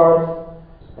body parts,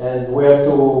 and we have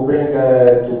to bring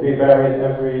to be buried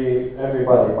every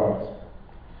body part.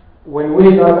 When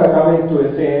we are coming to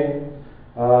a scene,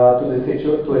 to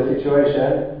a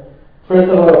situation, First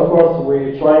of all, of course,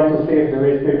 we're trying to see if there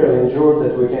is people injured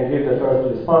that we can give the first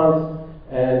response.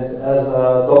 And as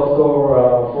Dr.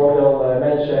 Vogel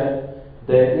mentioned,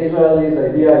 the Israelis'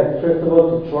 idea is first of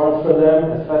all to transfer them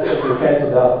as fast as we can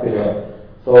to the hospital.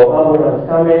 So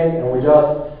ambulance coming, and we're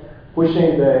just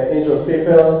pushing the injured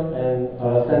people and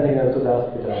sending them to the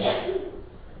hospital.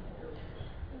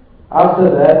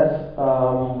 After that,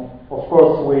 of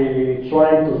course, we're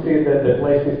trying to see that the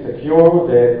place is secure.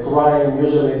 The crime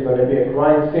usually is going to be a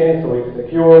crime scene, so it's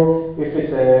secure. If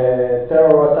it's a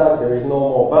terror attack, there is no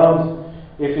more bombs.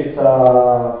 If it's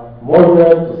a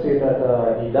murder, to see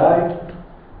that he died.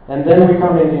 And then we're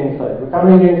coming inside.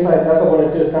 DACA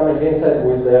volunteers coming inside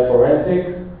with the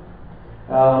forensic.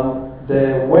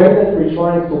 The way that we're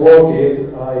trying to work is,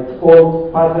 it's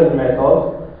called puzzle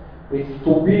method. It's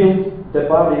to build the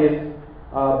bodies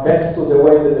back to the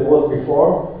way that it was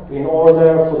before, in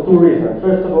order for two reasons.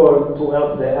 First of all, to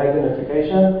help the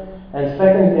identification, and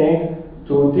second thing,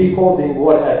 to decoding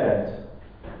what happened.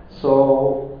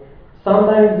 So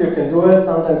sometimes you can do it,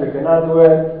 sometimes you cannot do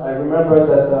it. I remember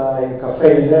that in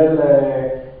Cafe Hillel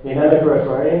in Emek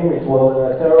Rephaim, it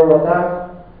was a terror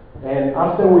attack, and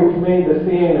after we cleaned the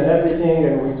scene and everything,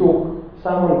 and we took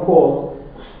someone called,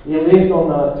 he lived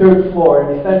on the third floor,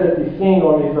 and he said that he's seeing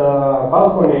on his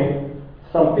balcony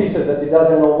some pieces that he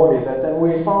doesn't know what is it. And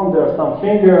we found there some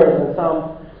fingers and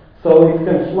some, so it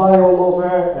can fly all over.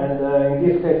 And in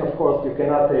this case, of course, you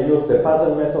cannot use the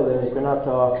puzzle method, and you cannot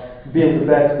build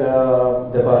back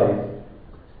the bodies.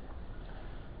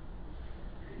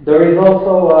 There is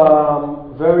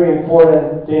also very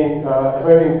important thing,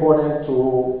 very important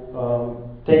to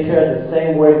take care the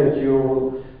same way that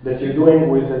you're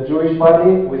doing with a Jewish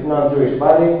body, with non-Jewish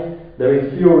body. There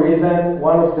is few reasons.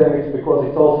 One of them is because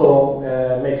it also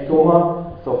makes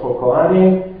tuma, so for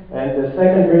Kohanim. And the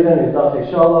second reason is Darcy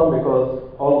Shalom,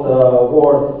 because all the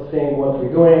world seeing what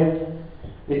we're doing.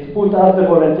 It's put us, the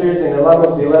volunteers, in a lot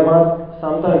of dilemmas.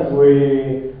 Sometimes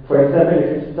we, for example,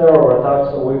 if it's terror attack,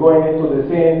 so we're going into the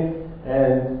scene,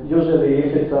 and usually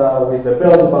if it's with the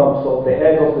belt bomb, so the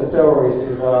head of the terrorist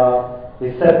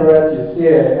is separate. You see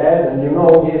a head, and you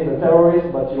know he is the terrorist,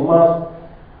 but you must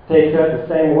take care the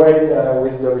same way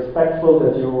with the respectful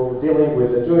that you're dealing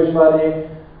with the Jewish body,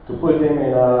 to put him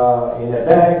in a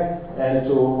bag, and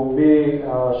to be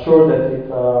sure that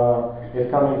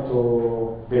it's coming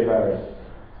to be buried.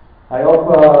 I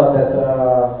hope that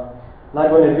not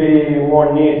going to be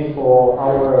more needs for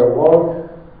our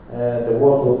work. The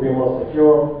work will be more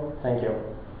secure. Thank you.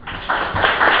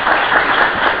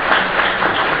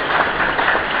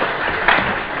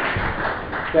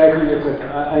 Thank you, Yitzhak.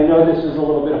 I know this is a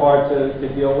little bit hard to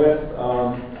deal with,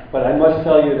 but I must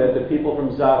tell you that the people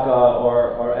from Zaka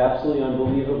are absolutely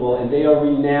unbelievable, and they are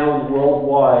renowned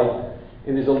worldwide.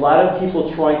 And there's a lot of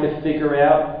people trying to figure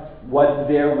out what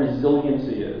their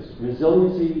resiliency is.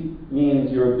 Resiliency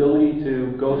means your ability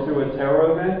to go through a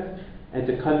terror event and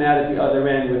to come out at the other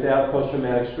end without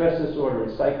post-traumatic stress disorder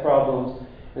and psych problems.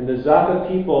 And the Zaka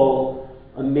people,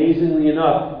 amazingly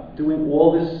enough, doing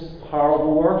all this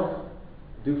horrible work,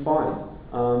 do fine.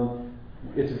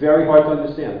 It's very hard to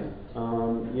understand.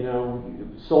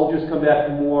 Soldiers come back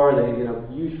from war.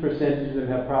 They, huge percentage of them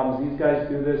have problems. These guys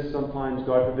do this sometimes,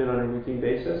 God forbid, on a routine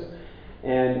basis,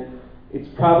 and it's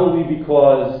probably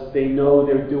because they know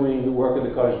they're doing the work of the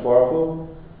Kadosh Baruch Hu,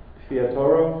 Kfiyat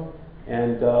Torah,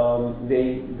 and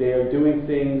they are doing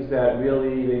things that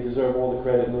really they deserve all the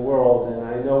credit in the world. And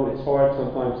I know it's hard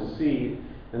sometimes to see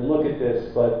and look at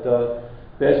this, but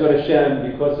Be'ezrat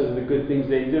Hashem, because of the good things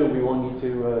they do, we won't need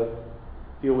to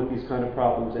deal with these kind of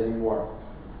problems anymore.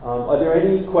 Are there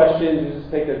any questions? We'll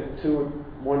just take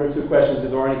one or two questions.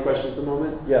 If there are any questions at the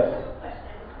moment? Yes.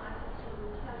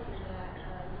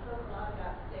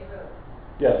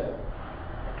 Yes.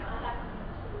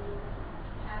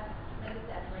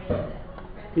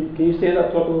 Can you stand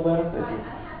up, talk a little louder? Thank you.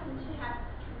 I happen to have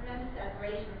tremendous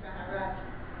admiration for Harav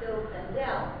Bill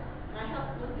Sandel, and I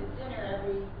help him with dinner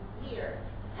every year.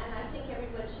 And I think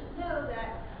everybody should know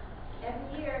that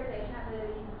every year they have a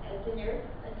dinner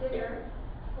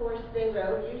for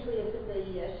Sderot. Usually it's at the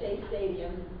Shea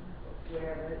Stadium,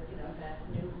 wherever, that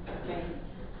new main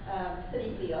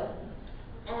city field.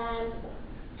 And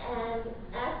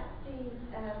at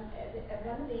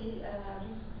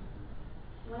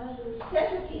one of the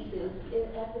centerpieces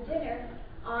at the dinner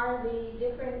are the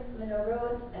different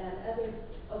menorahs and other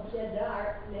objets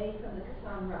d'art made from the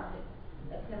Qassam rocket.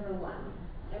 That's number one.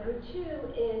 Number two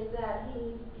is that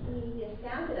he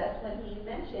astounded us when he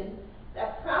mentioned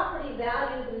that property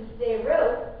values in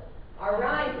Sderot are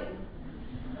rising.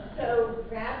 So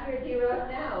grab your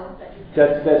Dirot now.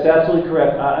 That's absolutely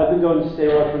correct. I've been going to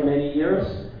Sderot for many years,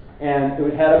 and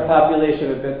it had a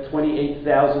population of about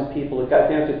 28,000 people. It got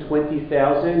down to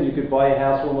 20,000. You could buy a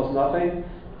house for almost nothing.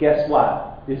 Guess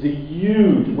what? There's a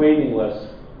huge waiting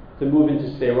list to move into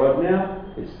Sderot now.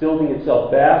 It's building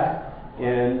itself back,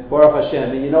 and Baruch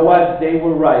Hashem. And you know what? They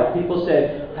were right. People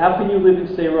said, how can you live in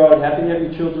Sderot? How can you have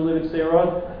your children live in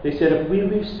Sderot? They said, if we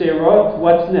leave Sderot,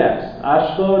 what's next?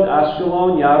 Ashdod,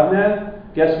 Ashkelon, Yavne?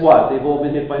 Guess what? They've all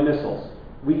been hit by missiles.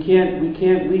 We can't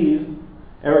leave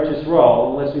Eretz Yisrael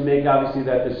unless we make obviously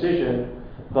that decision.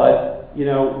 But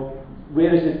where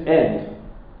does it end?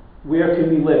 Where can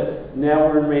we live? Now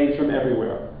we're in range from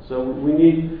everywhere. So we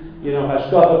need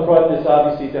Hashgacha Pratis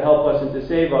obviously to help us and to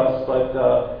save us. But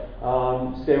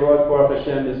Sderot, Baruch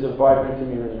Hashem, is a vibrant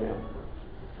community now.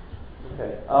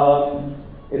 Okay.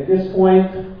 At this point,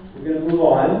 we're going to move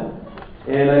on,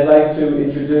 and I'd like to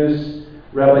introduce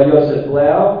Rabbi Yosef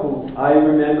Blau, who I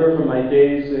remember from my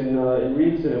days in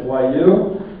Rietzen at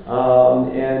YU,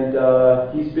 and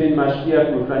he's been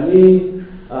Mashgiach Ruchani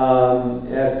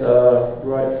at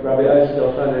Rabbi Isaac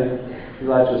Elchanan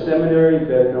Theological Seminary,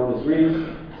 better known as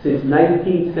Rietz, since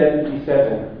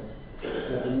 1977.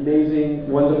 An amazing,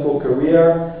 wonderful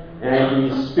career, and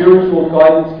he's spiritual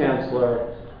guidance counselor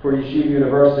for Yeshiva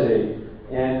University.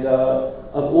 And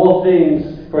of all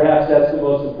things, perhaps that's the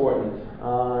most important.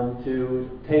 To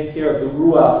take care of the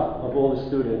ruach of all the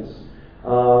students.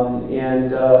 Rabbi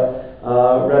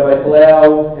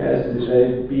Blau has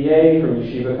a BA from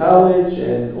Yeshiva College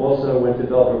and also went to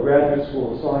Belfer Graduate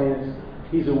School of Science.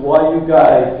 He's a YU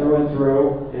guy through and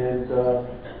through, and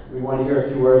we want to hear a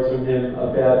few words from him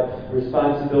about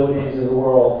responsibilities in the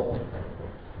world.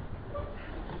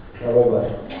 Rabbi Blau.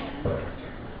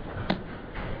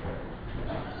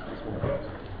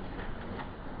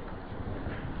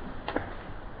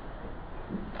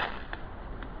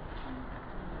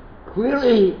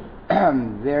 Clearly,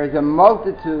 there's a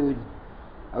multitude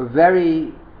of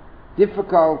very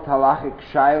difficult halachic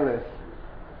shaylas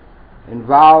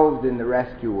involved in the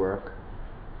rescue work,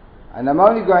 and I'm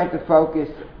only going to focus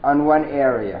on one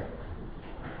area,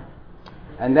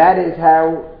 and that is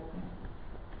how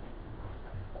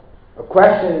a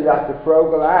question that Dr.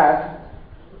 Frogel asked: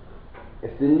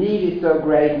 if the need is so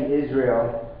great in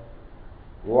Israel,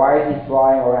 why is he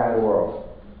flying around the world?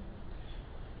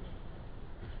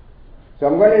 So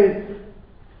I'm going to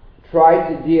try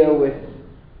to deal with,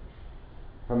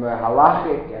 from a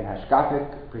halachic and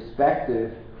hashkafic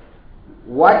perspective,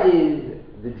 what is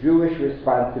the Jewish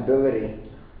responsibility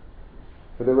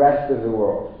for the rest of the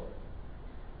world.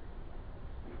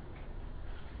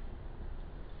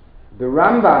 The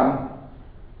Rambam,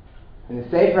 in the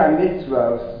Sefer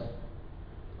HaMitzvos,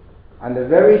 on the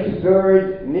very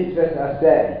third mitzvah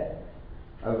aseh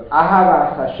of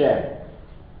Ahavas Hashem,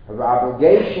 of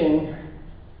obligation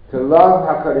to love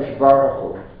HaKadosh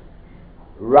Baruch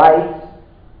Hu, writes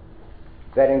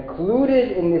that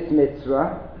included in this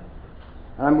mitzvah,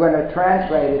 and I'm going to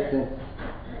translate it since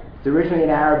it's originally in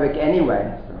Arabic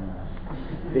anyway,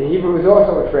 so the Hebrew is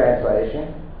also a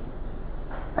translation.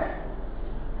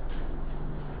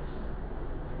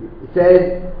 It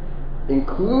says,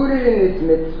 included in this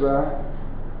mitzvah,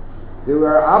 that we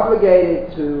are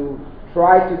obligated to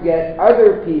try to get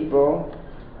other people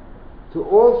to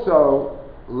also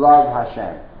love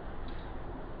Hashem.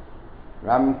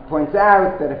 Ram points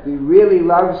out that if we really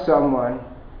love someone,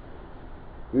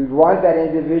 we would want that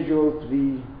individual to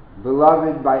be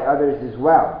beloved by others as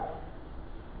well.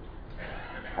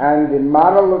 And the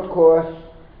model, of course,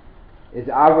 is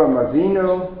Avram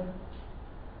Avinu,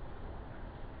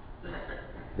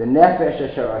 the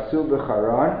Nefesh Asher Asu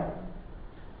B'Charon.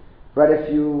 But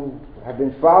if you have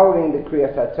been following the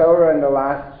Kriyas HaTorah in the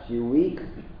last few weeks,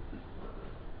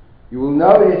 you will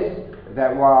notice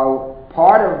that while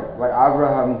part of what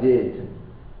Abraham did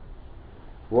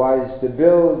was to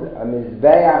build a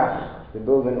mizbeach, to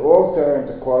build an altar and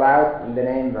to call out in the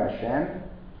name of Hashem,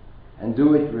 and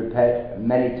do it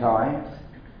many times,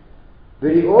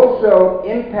 but he also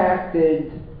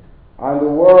impacted on the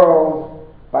world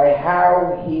by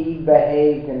how he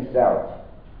behaved himself.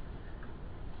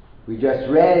 We just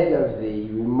read of the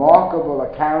remarkable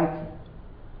account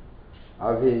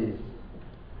of his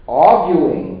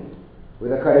arguing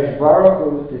with HaKadosh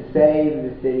Baruch Hu to save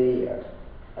the city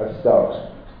of Sodom.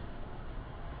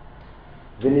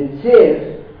 The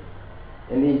Nitziv,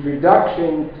 in the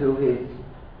introduction to his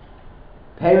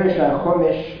Perush on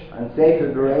Chumash on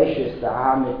Sefer Bereshis, the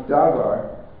Hamid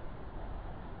Davar,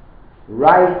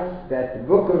 writes that the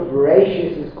book of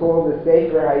Bereshis is called the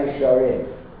Sefer HaYisharim,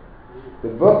 the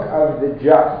book of the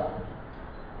just.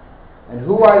 And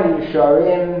who are the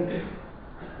Yisharim?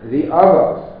 The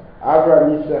Avos,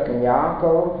 Avraham, Yitzchak, and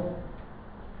Yaakov.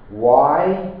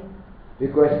 Why?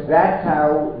 because that's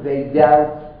how they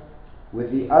dealt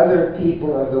with the other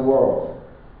people of the world.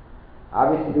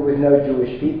 Obviously there was no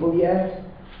Jewish people yet,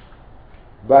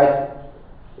 but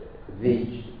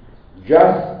the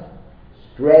just,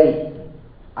 straight,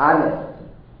 honest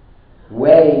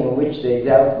way in which they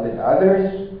dealt with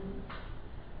others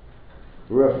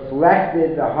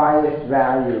reflected the highest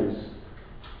values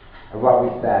of what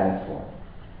we stand for.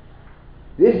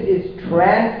 This is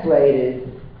translated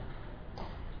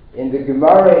in the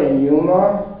Gemara in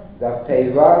Yuma, Daf Pei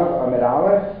Vav Amud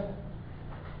Aleph,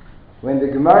 when the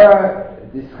Gemara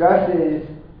discusses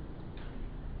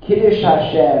Kiddush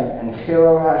Hashem and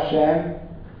Chilul Hashem,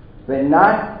 but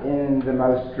not in the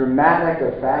most dramatic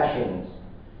of fashions,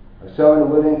 of someone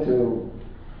willing to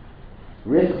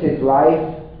risk his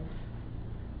life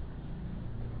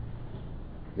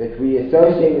that we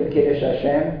associate with Kiddush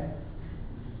Hashem.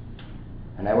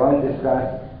 And I won't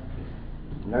discuss,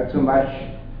 not too much,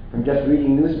 from just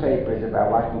reading newspapers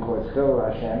about what can cause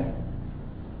Chilul Hashem,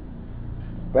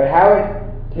 but how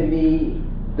it can be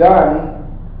done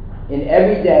in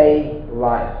everyday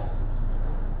life.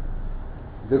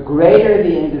 The greater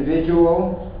the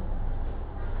individual,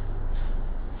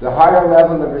 the higher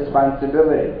level of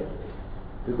responsibility,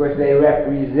 because they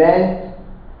represent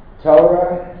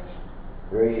Torah,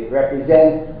 they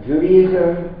represent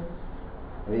Judaism.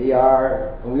 We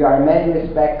are in many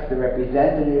respects the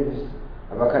representatives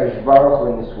of HaKadosh Baruch Hu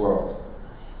in this world.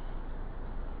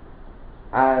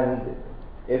 And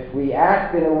if we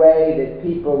act in a way that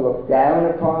people look down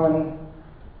upon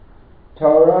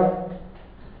Torah,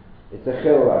 it's a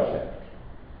Chilul Hashem.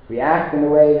 If we act in a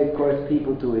way that causes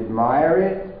people to admire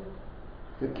it,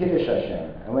 it's a Kiddush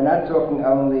Hashem. And we're not talking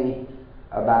only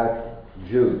about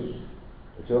Jews.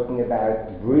 We're talking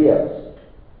about Brios,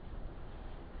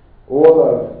 all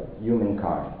of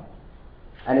humankind.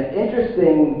 And it's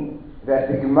interesting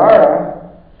that the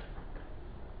Gemara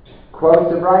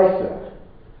quotes a Brisa,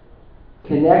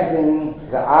 connecting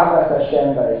the Ahavas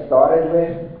Hashem that I started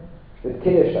with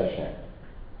Kiddush Hashem.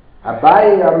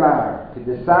 Abaye Amar,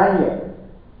 K'desanyo,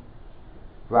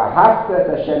 V'ahavta et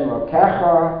Hashem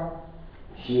Rokecha,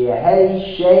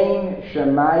 Sheyehei Shem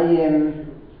Shemayim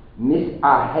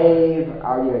Misahev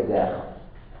Al Yodecha.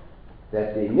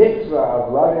 That the mitzvah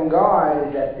of loving God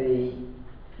is that the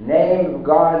name of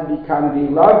God become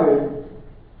beloved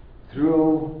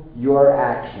through your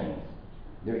actions,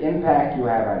 the impact you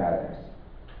have on others.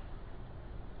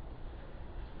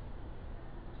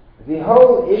 The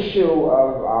whole issue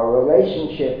of our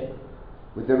relationship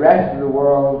with the rest of the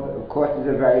world, of course, is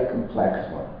a very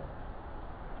complex one.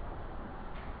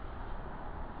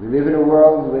 We live in a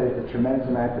world where there's a tremendous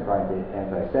amount of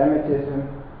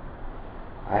anti-Semitism.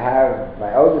 I have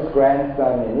my oldest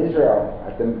grandson in Israel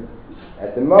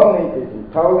at the moment is in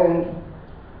Poland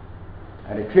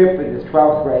on a trip with his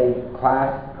 12th grade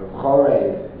class of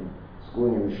Chorev,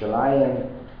 school in Yerushalayim,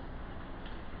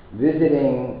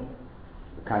 visiting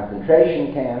the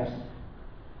concentration camps.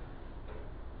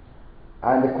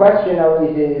 And the question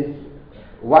always is,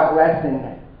 what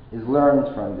lesson is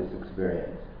learned from this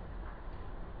experience?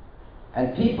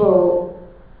 And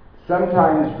people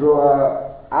sometimes draw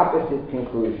opposite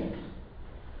conclusions.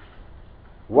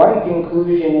 One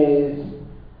conclusion is,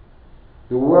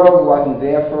 the world wasn't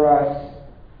there for us.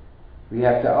 We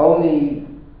have to only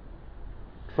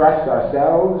trust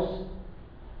ourselves,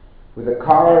 with a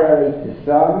corollary to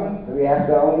some, that we have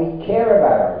to only care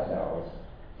about ourselves,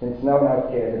 since no one else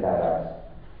cares about us.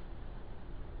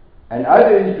 And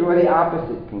others draw the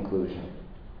opposite conclusion,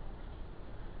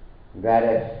 that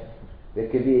if there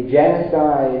could be a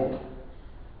genocide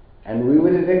and we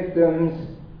were the victims,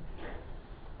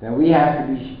 then we have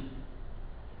to be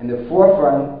in the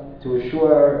forefront to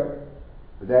assure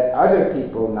that other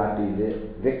people not be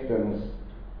victims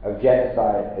of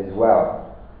genocide as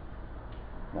well.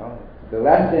 No? The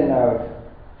lesson of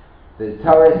the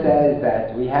Torah says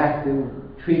that we have to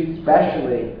treat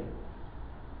specially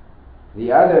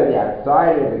the other, the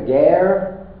outsider, the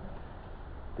ger,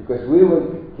 because we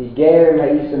were the ger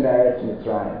ha'isam eretz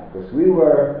Mitzrayim, because we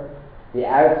were the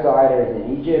outsiders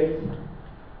in Egypt,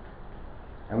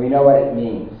 and we know what it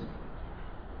means.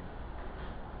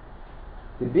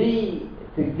 To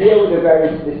deal with a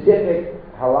very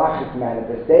specific halachic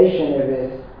manifestation of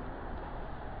this,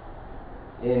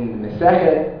 in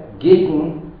Masechet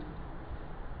Gittin,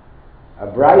 a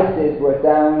brayta is brought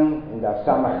down in Daf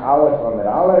Samach Aleph Amud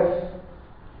Aleph,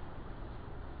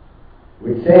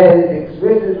 which says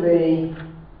explicitly,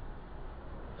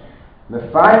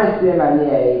 Mefanisim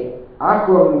aniyei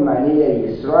akum aniyei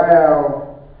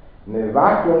Yisrael,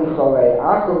 Mevakun cholei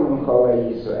akum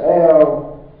cholei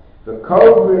Yisrael,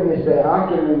 V'kovrim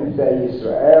Akim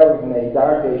Yisrael V'nei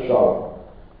Darkei Shalom.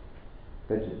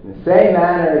 But in the same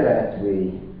manner that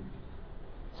we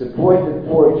support the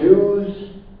poor Jews,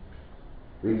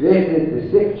 we visit the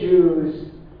sick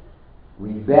Jews,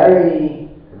 we bury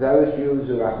those Jews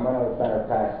who Rahman have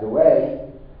passed away,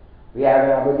 we have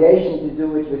an obligation to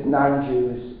do it with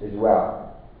non-Jews as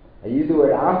well. I use the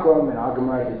word akum, and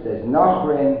Agamar it says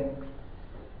nochrim,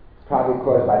 probably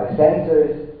caused by the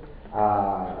censors.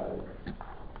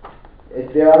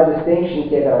 There are distinctions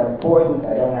here that are important.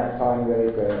 I don't have time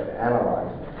really to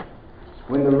analyze them.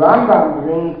 When the Rambam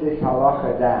brings this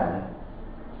halacha down,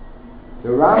 the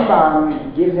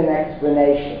Rambam gives an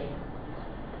explanation.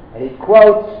 And he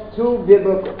quotes two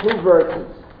verses.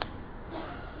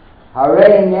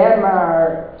 Harei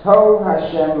nemar tov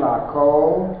Hashem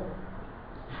lakol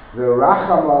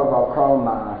v'rachamav al kol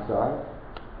ma'asar.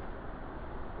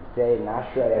 We say in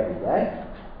Ashrei every day,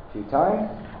 a few times.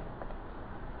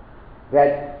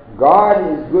 That God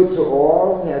is good to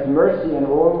all, He has mercy on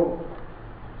all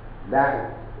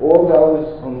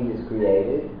those whom He has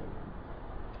created,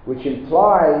 which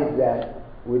implies that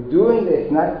we're doing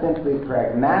this not simply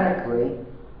pragmatically,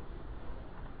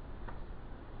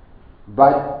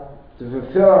 but to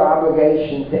fulfill our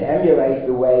obligation to emulate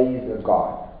the ways of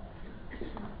God.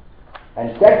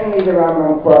 And secondly, the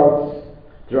Rambam quotes,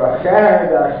 Dracher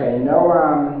darchei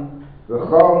noam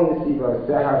v'chol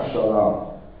nesivoseha shalom.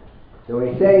 So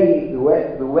when we say the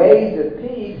ways of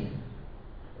peace,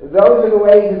 those are the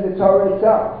ways of the Torah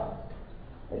itself.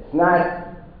 It's not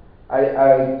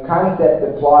a concept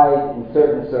applied in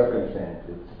certain circumstances.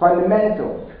 It's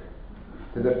fundamental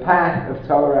to the path of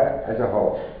Torah as a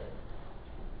whole.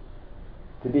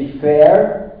 To be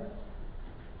fair,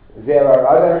 there are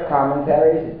other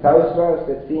commentaries, Tosfos,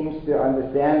 that seems to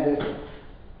understand this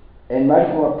in much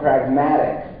more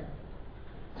pragmatic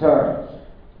terms.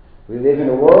 We live in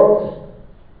a world,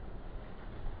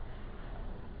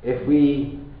 if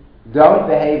we don't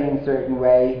behave in a certain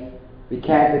way, we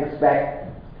can't expect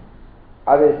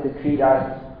others to treat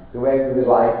us the way we would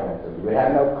like them to. We would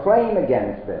have no claim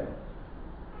against them.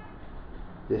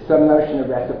 There's some notion of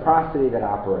reciprocity that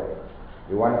operates.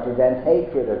 We want to prevent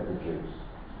hatred of the Jews.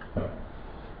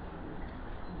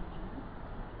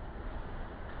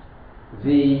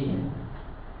 The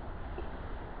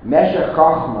Meshech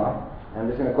Chochmah, I'm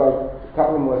just going to quote a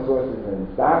couple more sources and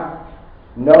stop,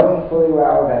 knowing fully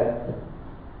well that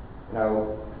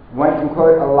one can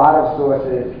quote a lot of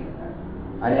sources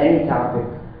on any topic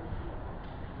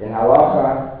in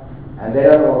halacha, and they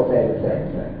don't all say the same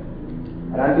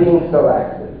thing. And I'm being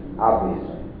selective,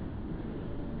 obviously.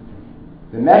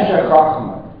 The Meshech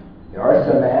Chochmah, the Or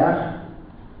Sameach,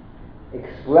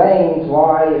 explains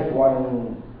why if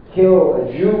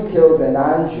a Jew kills a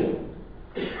non-Jew,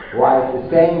 why it's the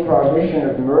same prohibition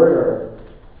of murder,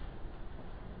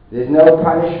 there's no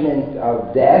punishment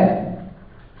of death,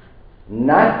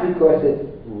 not because it's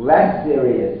less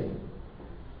serious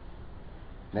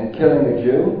than killing a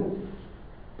Jew,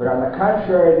 but on the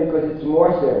contrary, because it's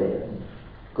more serious.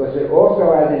 Because it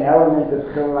also has an element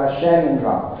of Chil Hashem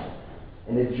involved,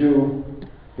 in a Jew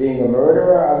being a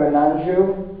murderer of a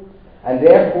non-Jew, and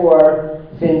therefore,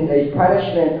 since a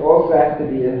punishment also has to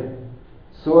be a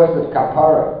source of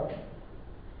kapara,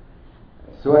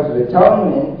 a source of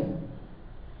atonement,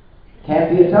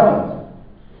 can't be atoned.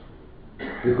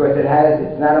 Because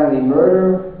it's not only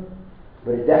murder,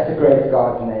 but it desecrates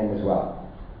God's name as well.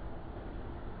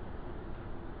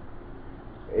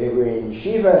 We're in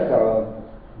yeshiva, so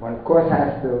one of course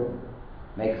has to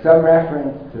make some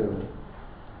reference to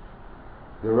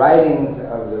the writings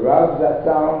of the Rav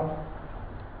Zatzal,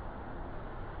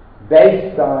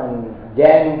 based on,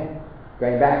 again,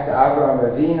 going back to Avraham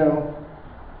Avinu,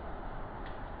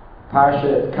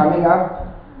 Parsha is coming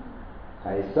up,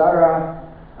 Hayisara.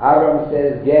 Avram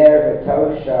says, Ger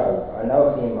v'toshav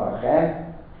anochi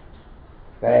machem,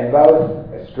 that I'm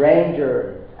both a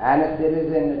stranger and a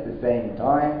citizen at the same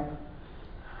time.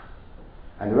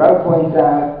 And the Rav points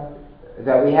out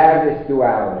that we have this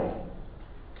duality.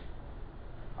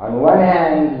 On one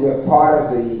hand, we're part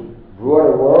of the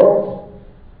broader world.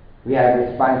 We have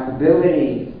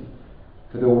responsibilities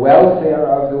for the welfare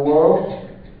of the world.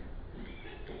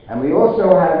 And we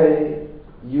also have a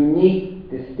unique,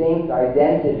 distinct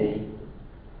identity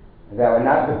that we're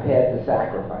not prepared to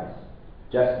sacrifice,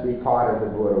 just to be part of the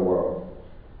broader world.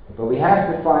 But we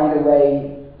have to find a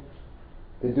way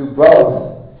to do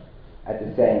both at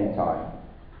the same time.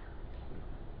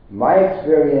 My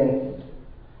experience,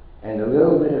 and a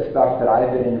little bit of stuff that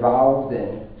I've been involved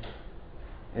in,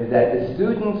 is that the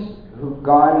students who've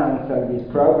gone on some of these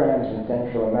programs in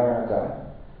Central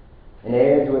America in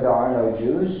areas where there are no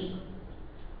Jews.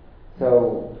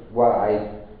 So while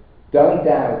I don't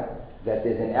doubt that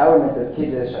there's an element of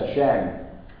Kiddush Hashem,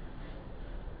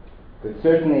 but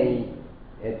certainly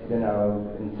it's,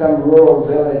 in some rural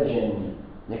village in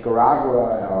Nicaragua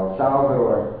or El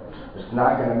Salvador, it's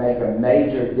not going to make a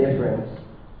major difference.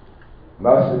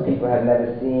 Most of the people have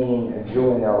never seen a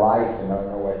Jew in their life and don't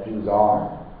know what Jews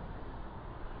are.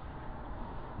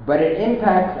 But it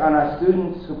impacts on our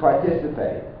students who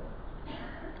participate.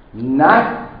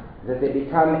 Not that they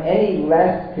become any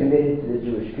less committed to the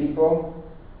Jewish people.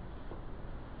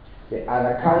 On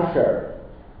the contrary,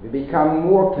 they become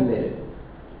more committed.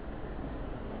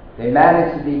 They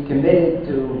manage to be committed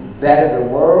to better the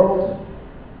world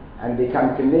and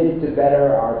become committed to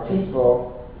better our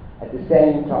people at the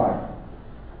same time.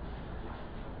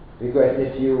 Because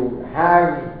if you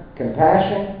have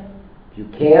compassion, if you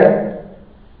care,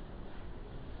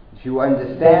 if you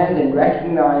understand and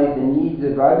recognize the needs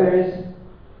of others,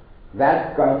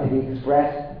 that's going to be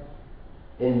expressed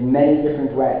in many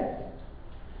different ways.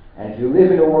 And if you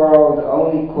live in a world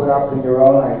only caught up in your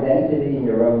own identity and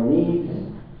your own needs,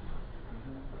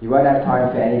 you won't have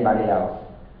time for anybody else,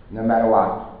 no matter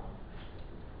what.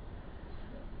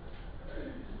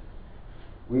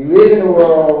 We live in a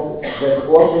world that's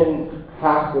often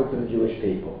hostile to the Jewish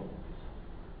people.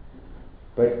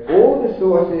 But all the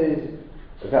sources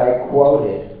that I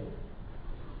quoted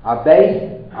are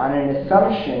based on an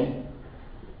assumption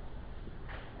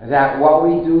that what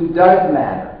we do does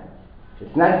matter.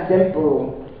 It's not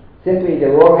simply they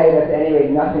all hate us anyway,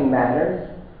 nothing matters.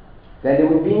 Then there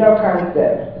would be no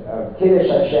concept of Kiddush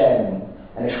Hashem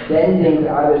and extending to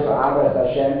others for Abbas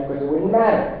Hashem, because it wouldn't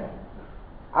matter.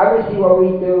 Obviously what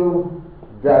we do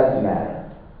does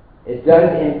matter. It does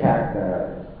impact on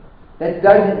others. That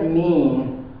doesn't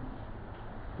mean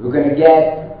we're going to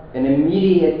get an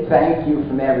immediate thank you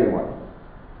from everyone.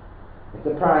 It's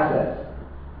a process.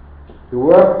 The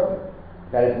work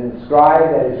that has been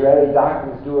described that Israeli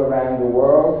doctors do around the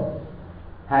world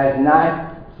has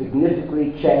not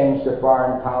significantly changed the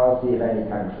foreign policy of any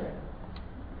country.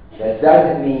 That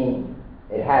doesn't mean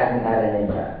it hasn't had an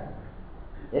impact.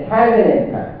 It has an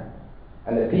impact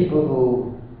on the people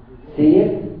who see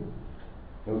it,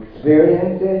 who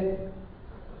experience it,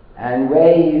 and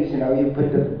waves, you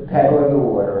put the pebble in the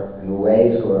water and the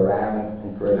waves go around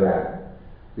and further out.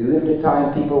 We live in a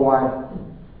time people want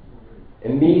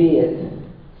immediate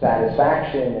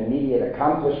satisfaction, immediate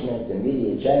accomplishment,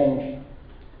 immediate change.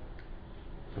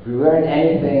 If we learn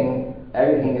anything,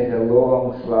 everything is a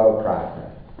long, slow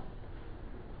process.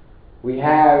 We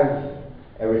have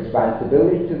a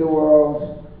responsibility to the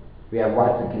world. We have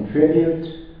what to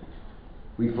contribute.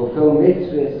 We fulfill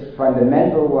mitzvahs,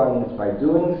 fundamental ones, by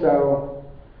doing so.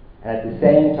 And at the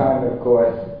same time, of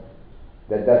course,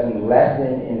 that doesn't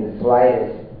lessen in the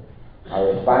slightest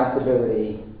our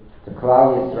responsibility to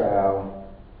Klal Yisrael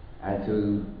and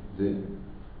to the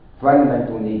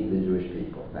fundamental needs of the Jewish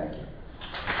people. Thank you.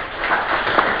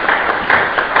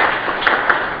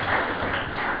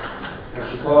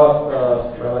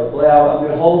 Rabbi Blau, I'm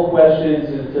going to hold questions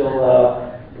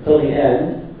until the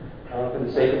end, for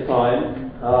the sake of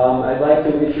time. I'd like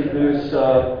to introduce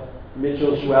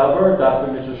Mitchell Schwalber,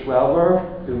 Dr. Mitchell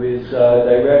Schwalber, who is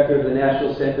director of the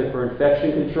National Center for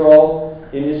Infection Control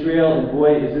in Israel. And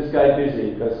boy, is this guy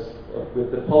busy, because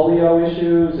with the polio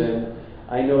issues, and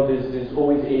I know there's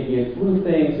always avian flu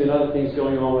things and other things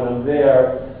going on when I'm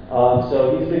there.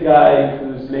 So he's the guy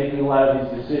who's making a lot of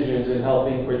these decisions and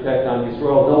helping protect Am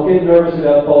Yisrael. Don't get nervous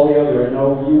about polio. There are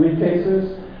no UV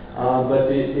cases. But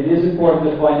it is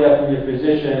important to find out from your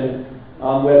physician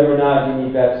whether or not you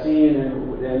need vaccine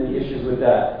and the issues with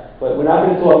that. But we're not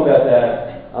going to talk about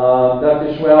that.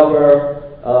 Dr. Schwalber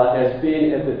has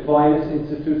been at the finest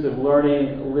institutes of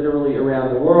learning literally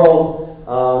around the world,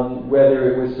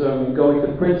 whether it was going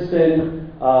to Princeton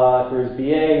for his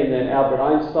BA and then Albert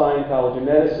Einstein College of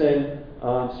Medicine,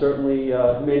 certainly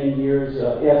many years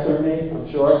after me,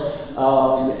 I'm sure,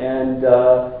 and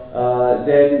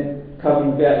then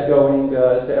coming back, going to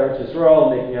Eretz Yisrael,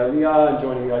 making Aliyah, and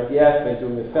joining the IDF, and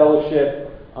doing the fellowship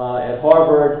at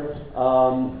Harvard.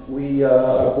 We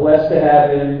are blessed to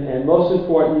have him, and most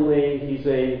importantly, he's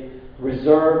a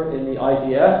reserve in the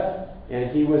IDF,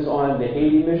 and he was on the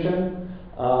Haiti mission,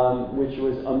 which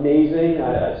was amazing.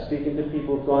 Speaking to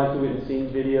people who've gone through it and seen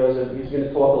videos, and he's going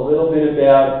to talk a little bit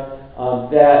about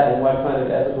that and what kind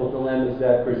of ethical dilemmas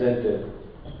that presented.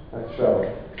 Thanks, Charlie.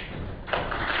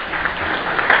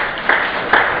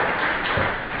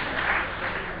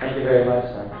 Thank you very much,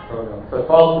 Dr. So it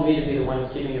falls to me to be the one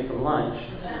who's keeping you from lunch.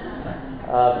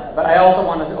 But I also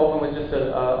wanted to open with just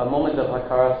a moment of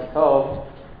Hakaras Hatov.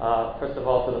 First of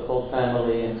all, to the Fold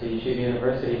family and to Yeshiva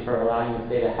University for allowing this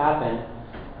day to happen,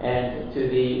 and to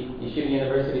the Yeshiva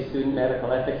University Student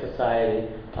Medical Ethics Society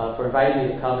for inviting me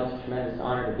to come. It's a tremendous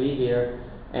honor to be here,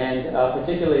 and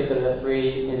particularly to the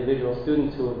three individual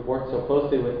students who have worked so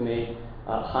closely with me,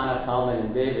 Hannah, Talman,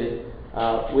 and David,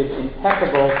 with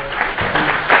impeccable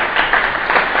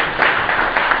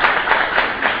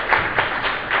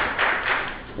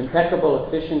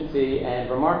efficiency and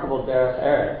remarkable derech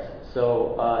eretz.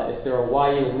 So if there are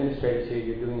YU administrators here,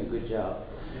 you're doing a good job.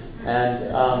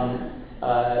 And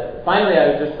finally, I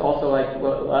would just also like,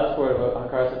 last word of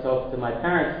Hakaras Hatov to my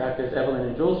parents, Drs. Evelyn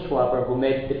and Jules Schwaber, who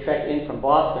made the trek in from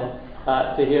Boston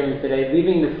to hear me today,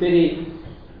 leaving the city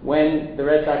when the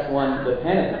Red Sox won the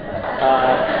pennant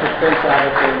to spend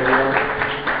Sabbath in New York.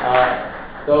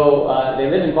 Though they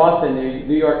live in Boston, they're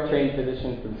New York trained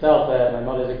physicians themselves. My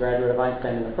mother's a graduate of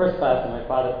Einstein in the first class, and my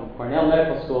father from Cornell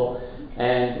Medical School.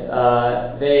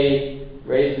 And they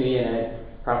raised me in a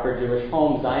proper Jewish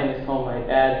home, Zionist home, might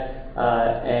add,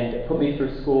 and put me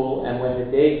through school. And when the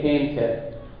day came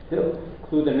to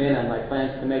clue them in on my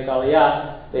plans to make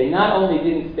Aliyah, they not only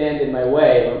didn't stand in my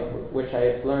way, which I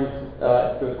have learned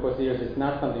through the course of the years, it's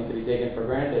not something to be taken for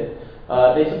granted.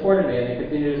 They supported me, and they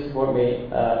continue to support me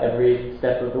every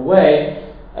step of the way.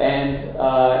 And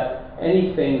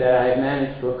anything that I've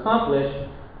managed to accomplish,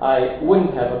 I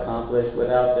wouldn't have accomplished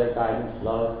without their guidance,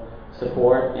 love,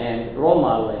 support, and role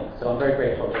modeling. So I'm very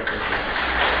grateful for this.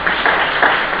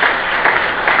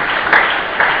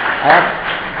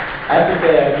 I have to say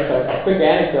just a quick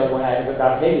anecdote when I was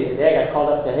about Haiti. The day I got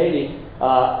called up to Haiti,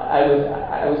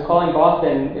 I was calling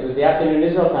Boston. It was the afternoon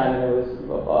Israel time, and it was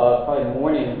probably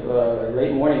morning,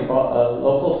 late morning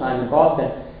local time in Boston.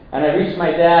 And I reached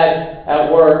my dad at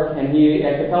work, and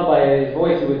I could tell by his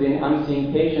voice he was in I'm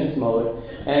seeing patients mode.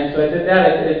 And so I said,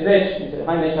 Dad, it's Mitch. He said,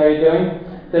 hi Mitch, how are you doing?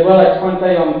 I said, well, I just want to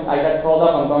tell you I got called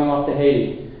up, I'm going off to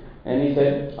Haiti. And he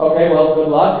said, okay, well, good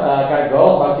luck, gotta go,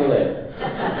 I'll talk to you later.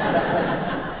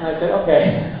 And I said,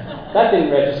 okay, that didn't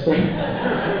register.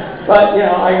 But,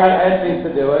 I had things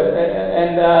to do.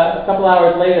 And a couple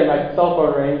hours later, my cell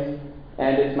phone rings,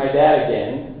 and it's my dad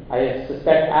again. I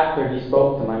suspect after he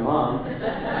spoke to my mom.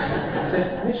 I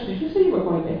said, Mitch, did you say you were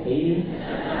going to Haiti?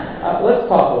 Let's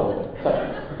talk a little bit. So,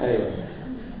 anyway.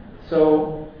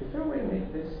 So, is there a way to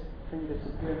make this thing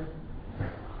disappear?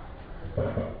 No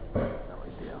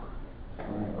idea.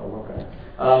 I'll work on it.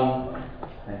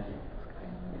 Thank you.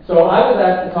 So I was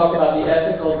asked to talk about the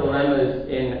ethical dilemmas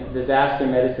in disaster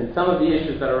medicine, some of the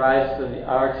issues that arise from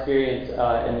our experience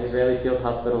in the Israeli Field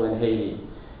Hospital in Haiti.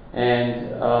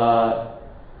 And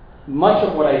much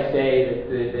of what I say,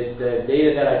 the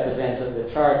data that I present,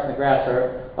 the charts and the graphs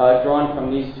are drawn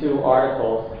from these two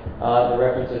articles. The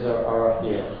references are up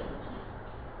here.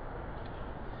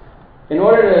 In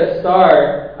order to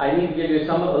start, I need to give you a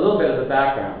little bit of the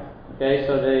background. Okay,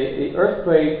 so the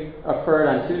earthquake occurred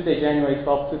on Tuesday, January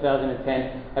 12,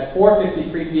 2010 at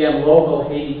 4:53 p.m. local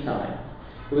Haiti time.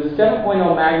 It was a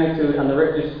 7.0 magnitude on the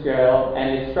Richter scale,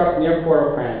 and it struck near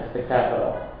Port-au-Prince, the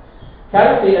capital.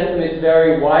 Casualty estimates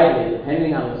vary widely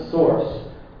depending on the source,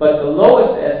 but the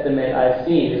lowest estimate I've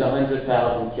seen is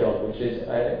 100,000 killed, which is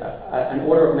an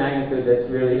order of magnitude that's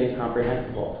really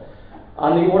incomprehensible.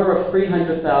 On the order of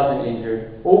 300,000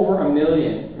 injured, over 1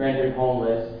 million rendered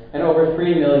homeless, and over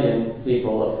 3 million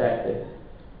people affected.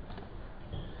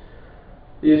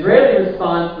 The Israeli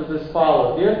response was as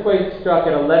follows. The earthquake struck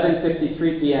at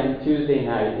 11:53 p.m. Tuesday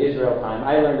night, Israel time.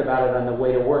 I learned about it on the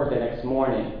way to work the next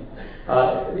morning.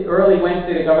 Early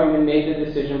Wednesday, the government made the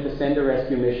decision to send a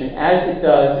rescue mission, as it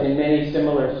does in many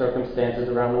similar circumstances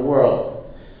around the world.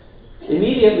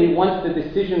 Immediately, once the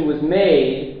decision was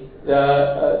made,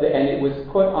 and it was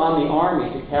put on the army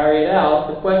to carry it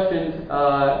out, the questions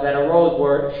that arose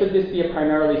were, should this be a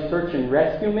primarily search and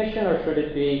rescue mission, or should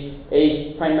it be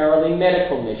a primarily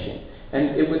medical mission?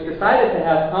 And it was decided to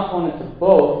have components of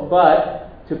both,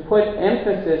 but to put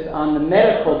emphasis on the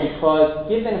medical, because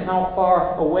given how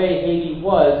far away Haiti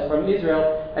was from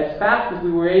Israel, as fast as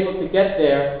we were able to get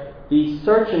there, the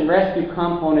search and rescue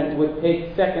component would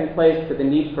take second place to the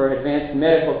need for advanced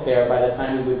medical care by the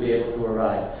time we would be able to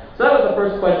arrive. So that was the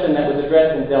first question that was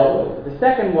addressed and dealt with. The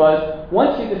second was,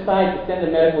 once you decide to send a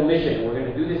medical mission, and we're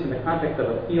going to do this in the context of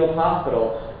a field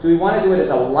hospital, do we want to do it as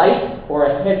a light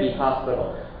or a heavy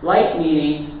hospital? Light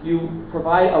meaning you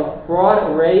provide a broad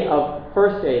array of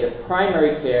first aid, of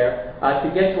primary care, to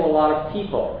get to a lot of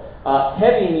people.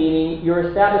 Heavy meaning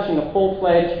you're establishing a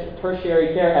full-fledged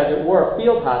tertiary care, as it were,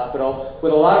 field hospital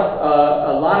with a lot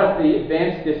of the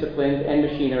advanced disciplines and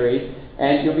machinery,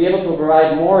 and you'll be able to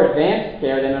provide more advanced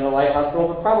care than in a light hospital,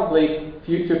 but probably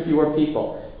fewer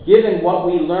people. given what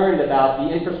we learned about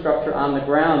the infrastructure on the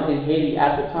ground in Haiti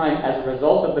at the time as a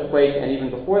result of the quake and even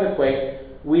before the quake,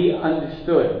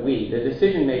 the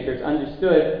decision makers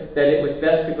understood that it was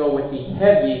best to go with the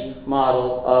heavy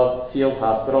model of field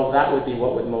hospital. That would be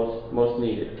what was most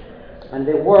needed. And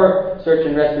there were search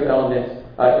and rescue elements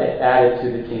added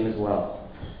to the team as well.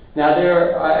 Now,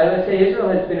 as I say, Israel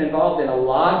has been involved in a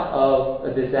lot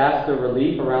of disaster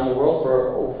relief around the world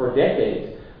for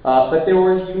decades. But there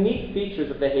were unique features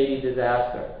of the Haiti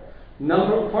disaster.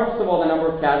 First of all, the number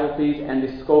of casualties and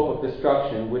the scope of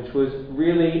destruction, which was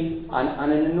really on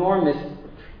an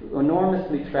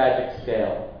enormously tragic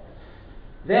scale.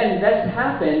 Then that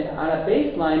happened on a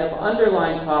baseline of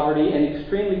underlying poverty and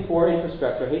extremely poor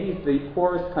infrastructure. Haiti is the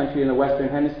poorest country in the Western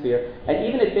Hemisphere, and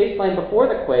even at baseline before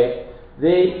the quake,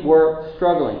 they were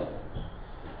struggling.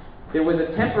 There was a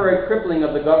temporary crippling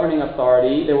of the governing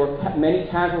authority. There were many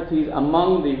casualties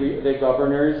among the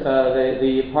governors,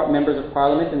 the members of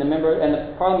parliament, and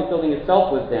the parliament building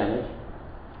itself was damaged.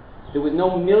 There was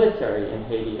no military in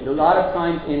Haiti, and a lot of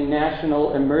times in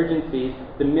national emergencies,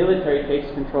 the military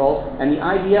takes control, and the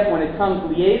IDF, when it comes,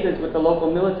 liaises with the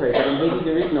local military. But in Haiti,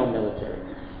 there is no military.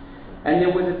 And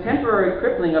there was a temporary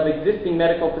crippling of existing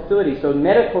medical facilities. So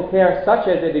medical care, such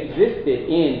as it existed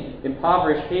in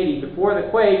impoverished Haiti before the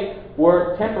quake,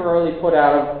 were temporarily put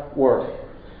out of work.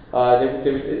 They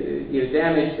were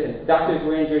damaged, and doctors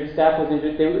were injured, staff was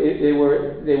injured. They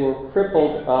were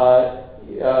crippled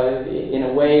in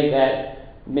a way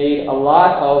that made a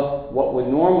lot of what would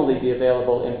normally be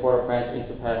available in Port-au-Prince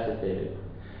incapacitated.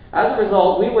 As a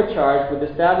result, we were charged with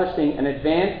establishing an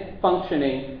advanced,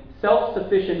 functioning,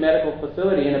 self-sufficient medical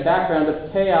facility in a background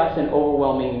of chaos and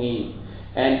overwhelming need.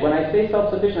 And when I say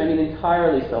self-sufficient, I mean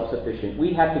entirely self-sufficient.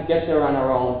 We had to get there on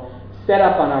our own, set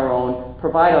up on our own,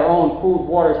 provide our own food,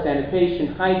 water,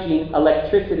 sanitation, hygiene,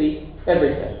 electricity,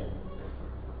 everything.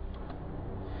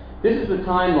 This is the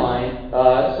timeline.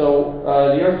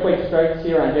 The earthquake starts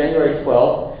here on January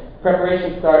 12th.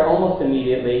 Preparations start almost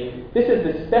immediately. This is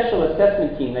the special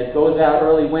assessment team that goes out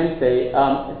early Wednesday.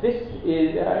 This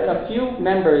is a few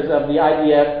members of the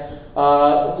IDF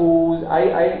whose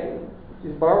to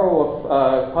borrow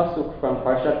a pasuk from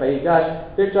Parshat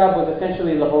Vayigash, their job was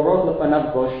essentially lahorot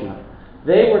lefanav goshna.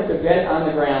 They were to get on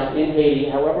the ground in Haiti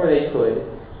however they could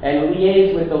and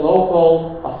liaise with the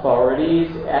local authorities,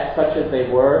 such as they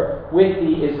were, with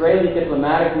the Israeli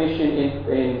diplomatic mission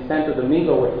in Santo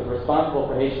Domingo, which was responsible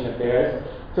for Haitian affairs,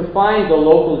 to find the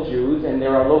local Jews, and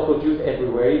there are local Jews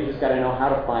everywhere, you just got to know how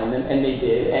to find them, and they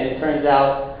did. And it turns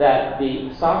out that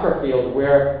the soccer field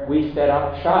where we set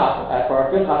up shop for our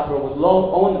field hospital was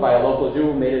owned by a local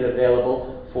Jew who made it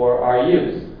available for our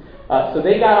use. So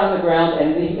they got on the ground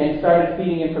and started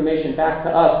feeding information back to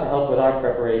us to help with our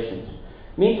preparations.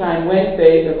 Meantime,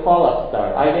 Wednesday, the call-ups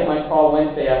start. I get my call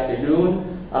Wednesday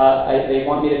afternoon. They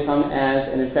want me to come as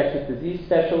an infectious disease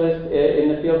specialist in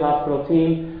the field hospital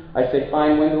team. I say,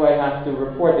 fine, when do I have to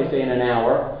report? They say in an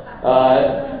hour.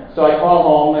 So I call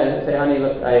home and say, honey,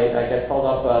 look, I got called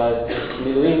up to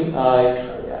Miluim.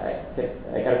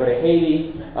 I got to go to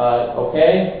Haiti.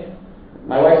 Okay.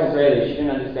 My wife's Israeli. She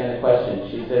didn't understand the question.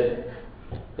 She said,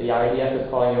 the IDF is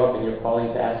calling you up and you're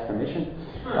calling to ask permission?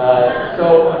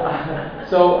 So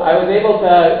I was able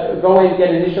to go and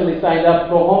get initially signed up,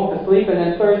 go home to sleep, and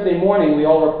then Thursday morning we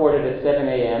all reported at 7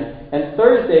 a.m. And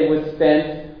Thursday was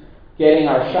spent getting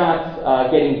our shots,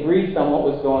 getting briefed on what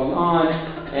was going on,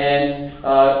 and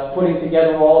putting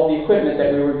together all of the equipment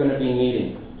that we were going to be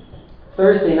needing.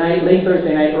 Thursday night, late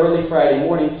Thursday night, early Friday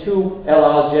morning, 2 El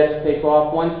Al jets take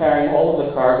off, one carrying all of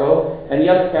the cargo, and the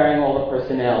other carrying all the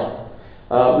personnel.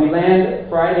 We land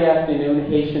Friday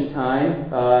afternoon, Haitian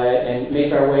time, and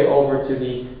make our way over to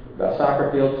the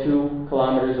soccer field 2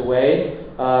 kilometers away.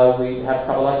 We have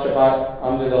Kabbalat Shabbat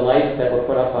under the lights that were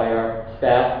put up by our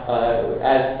staff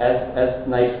as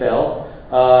night fell.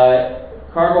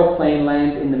 Cargo plane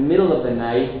lands in the middle of the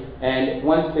night, and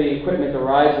once the equipment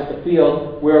arrives at the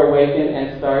field, we're awakened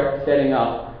and start setting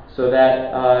up. So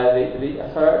that the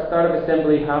start of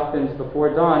assembly happens before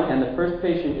dawn, and the first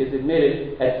patient is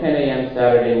admitted at 10 a.m.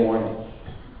 Saturday morning.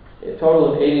 A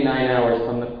total of 89 hours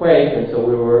from the quake until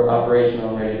we were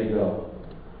operational and ready to go.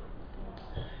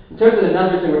 In terms of the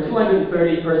numbers, there were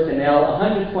 230 personnel.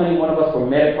 121 of us were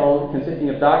medical, consisting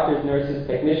of doctors, nurses,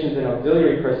 technicians, and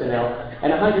auxiliary personnel,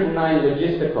 and 109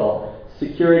 logistical,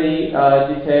 security,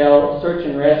 detail, search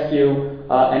and rescue,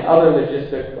 and other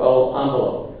logistical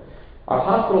envelope. Our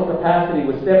hospital capacity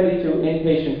was 72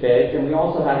 inpatient beds, and we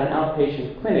also had an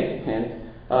outpatient clinic tent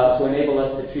to enable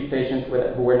us to treat patients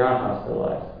who were not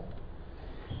hospitalized.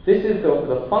 This is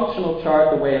the functional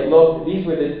chart, the way it looked. These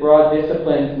were the broad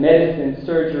disciplines: medicine,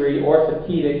 surgery,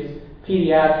 orthopedics,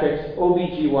 pediatrics,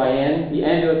 OBGYN, the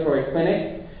ambulatory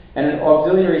clinic, and an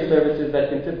auxiliary services that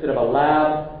consisted of a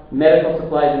lab, medical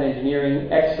supplies and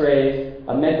engineering, x-rays,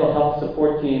 a mental health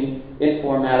support team,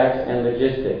 informatics, and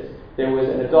logistics. There was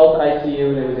an adult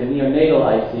ICU, there was a neonatal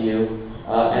ICU,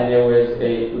 and there was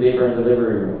a labor and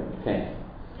delivery room. Okay.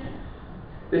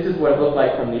 This is what it looked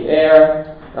like from the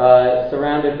air,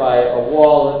 surrounded by a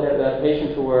wall. The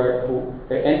patients who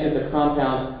entered the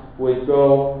compound would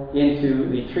go into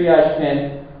the triage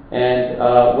tent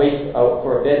and wait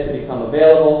for a bed to become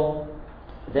available.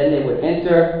 Then they would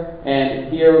enter, and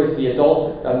here was the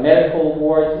adult medical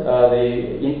wards,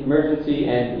 the emergency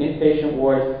and inpatient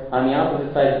wards. On the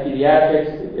opposite side, the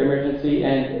pediatrics, emergency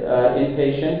and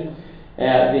inpatient.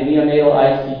 The neonatal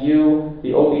ICU, the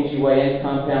OBGYN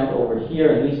compound over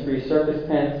here in these three surface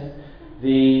tents.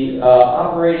 The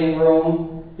operating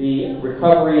room, the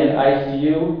recovery and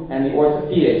ICU, and the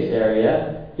orthopedics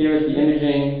area. Here is the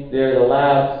imaging, there are the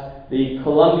labs. The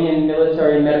Colombian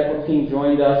military medical team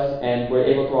joined us and were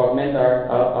able to augment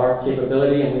our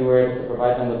capability, and we were able to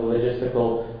provide them with a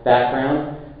logistical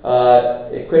background,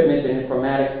 equipment and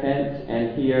informatics tents,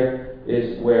 and here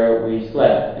is where we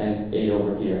slept and ate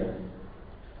over here.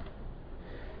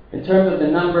 In terms of the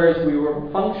numbers, we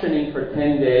were functioning for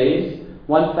 10 days.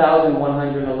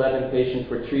 1,111 patients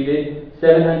were treated,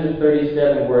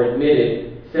 737 were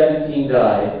admitted, 17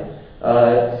 died.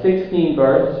 16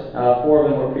 births, 4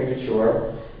 of them were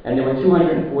premature, and there were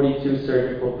 242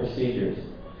 surgical procedures.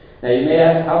 Now you may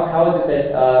ask, how is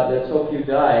it that so few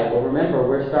died? Well, remember,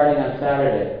 we're starting on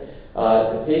Saturday.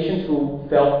 The patients who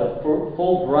felt the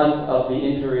full brunt of the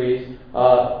injuries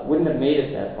wouldn't have made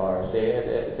it that far if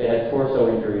they had torso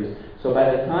injuries. So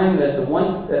by the time that the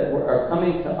ones that are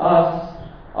coming to us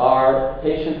are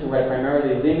patients who had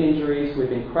primarily limb injuries, who had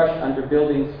been crushed under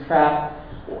buildings, trapped,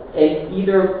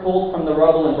 either pulled from the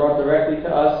rubble and brought directly to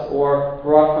us, or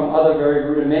brought from other very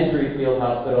rudimentary field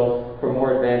hospitals for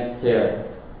more advanced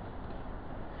care.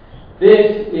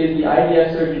 This is the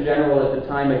IDF Surgeon General at the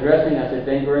time addressing us at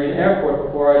Ben Gurion Airport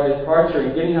before our departure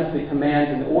and giving us the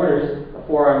commands and orders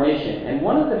for our mission. And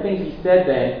one of the things he said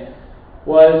then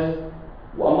was,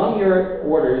 among your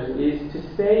orders is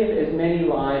to save as many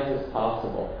lives as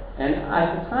possible. And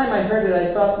at the time I heard it,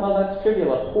 I thought, well, that's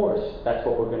trivial. Of course, that's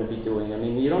what we're going to be doing. I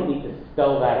mean, you don't need to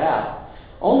spell that out.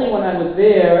 Only when I was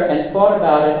there and thought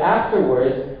about it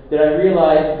afterwards did I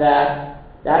realize that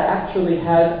that actually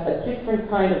has a different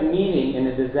kind of meaning in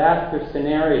a disaster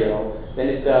scenario than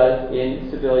it does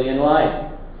in civilian life.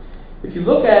 If you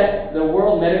look at the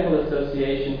World Medical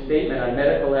Association statement on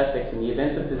medical ethics in the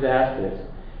event of disasters,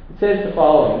 it says the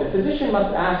following: the physician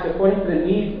must act according to the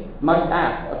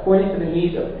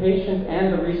needs of patients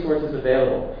and the resources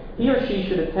available. He or she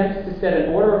should attempt to set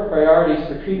an order of priorities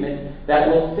for treatment that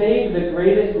will save the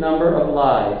greatest number of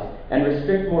lives and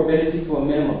restrict morbidity to a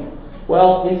minimum.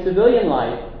 Well, in civilian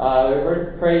life, we've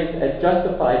heard praise,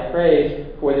 justified praise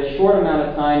for the short amount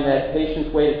of time that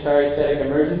patients wait at parasitic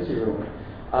emergency room.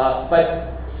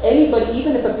 But anybody,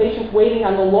 even if a patient's waiting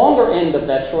on the longer end of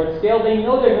that short scale, they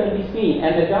know they're going to be seen.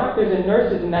 And the doctors and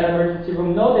nurses in that emergency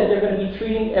room know that they're going to be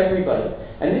treating everybody.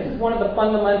 And this is one of the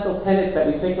fundamental tenets that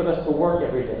we take with us to work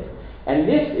every day. And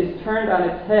this is turned on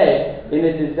its head in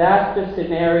a disaster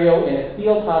scenario in a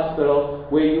field hospital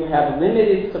where you have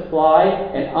limited supply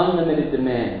and unlimited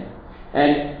demand.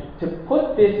 And to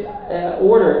put this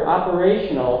order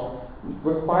operational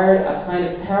required a kind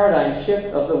of paradigm shift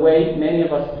of the way many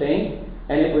of us think,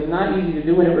 and it was not easy to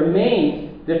do, and it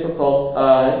remains difficult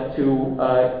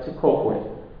to cope with.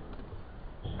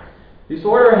 This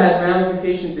order has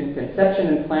ramifications in conception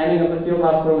and planning of the field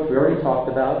hospital, which we already talked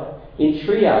about, in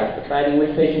triage, deciding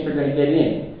which patients are going to get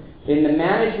in the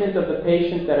management of the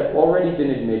patients that have already been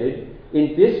admitted,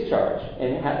 in discharge,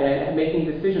 and making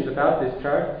decisions about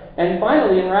discharge, and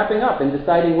finally in wrapping up and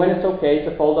deciding when it's okay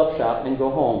to fold up shop and go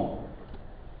home.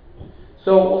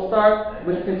 So we'll start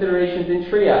with considerations in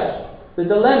triage. The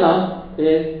dilemma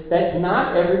is that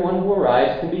not everyone who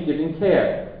arrives can be given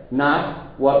care,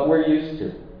 not what we're used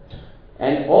to.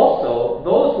 And also,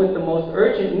 those with the most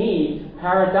urgent needs,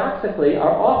 paradoxically,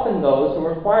 are often those who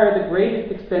require the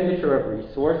greatest expenditure of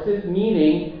resources,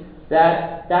 meaning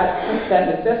that since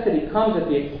that necessity comes at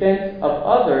the expense of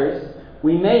others,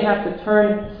 we may have to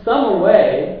turn some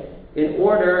away in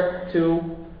order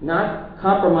to not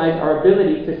compromise our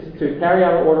ability to carry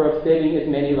out our order of saving as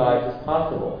many lives as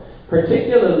possible,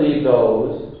 particularly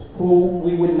those who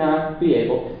we would not be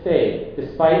able to save,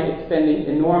 despite expending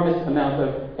enormous amounts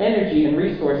of energy and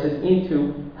resources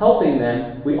into helping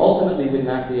them. We ultimately would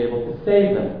not be able to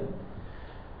save them.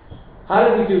 How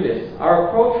did we do this? Our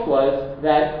approach was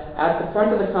that at the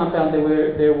front of the compound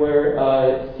there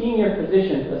were senior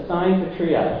physicians assigned to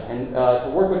triage and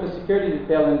to work with the security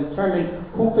detail and determine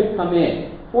who could come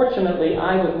in. Fortunately,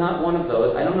 I was not one of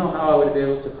those. I don't know how I would be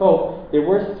able to cope. There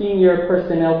were senior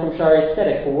personnel from Shaarei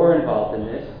Tzedek who were involved in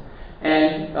this,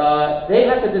 and they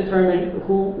had to determine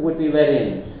who would be let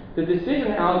in. The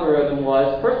decision algorithm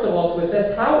was, first of all, to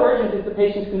assess how urgent is the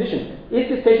patient's condition. Is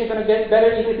this patient going to get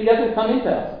better even if he doesn't come into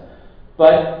us?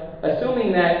 But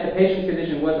assuming that the patient's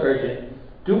condition was urgent,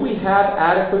 do we have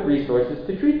adequate resources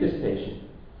to treat this patient?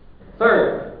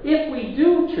 Third, if we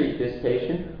do treat this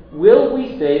patient, will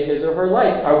we save his or her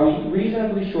life? Are we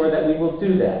reasonably sure that we will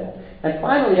do that? And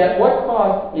finally, at what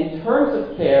cost in terms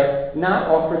of care not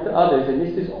offered to others? And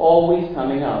this is always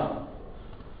coming up.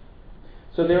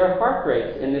 So there are heart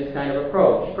breaks in this kind of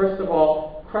approach. First of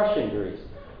all, crush injuries.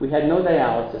 We had no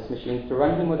dialysis machines. To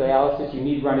run hemodialysis, you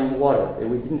need running water,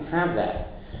 and we didn't have that.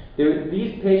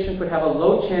 These patients would have a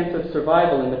low chance of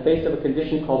survival in the face of a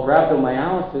condition called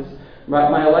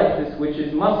rhabdomyolysis, which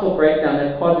is muscle breakdown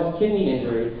that causes kidney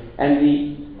injury. And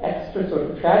the extra sort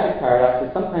of tragic paradox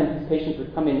is sometimes these patients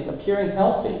would come in appearing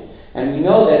healthy, and we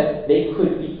know that they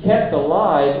could be kept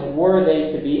alive were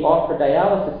they to be offered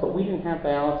dialysis, but we didn't have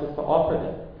dialysis to offer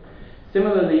them.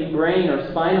 Similarly, brain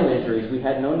or spinal injuries, we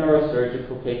had no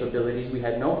neurosurgical capabilities, we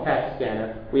had no CAT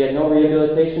scanner, we had no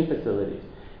rehabilitation facilities.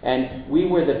 And we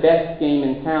were the best game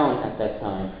in town at that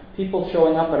time. People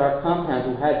showing up at our compound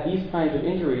who had these kinds of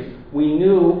injuries, we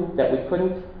knew that we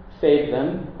couldn't save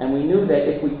them, and we knew that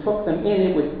if we took them in,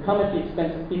 it would come at the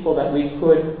expense of people that we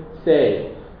could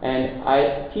save.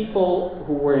 And people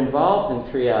who were involved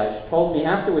in triage told me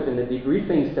afterwards in the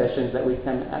debriefing sessions that we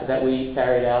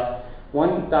carried out.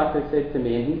 One doctor said to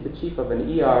me, and he's the chief of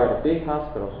an ER at a big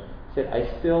hospital, said, "I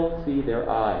still see their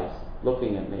eyes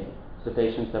looking at me," the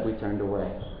patients that we turned away.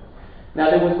 Now,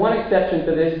 there was one exception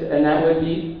to this, and that would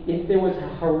be if there was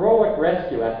a heroic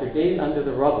rescue after days under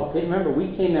the rubble. Remember, we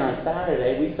came there on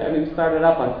Saturday. We started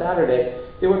up on Saturday.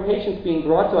 There were patients being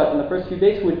brought to us in the first few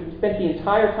days who had spent the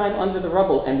entire time under the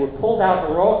rubble and were pulled out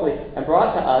heroically and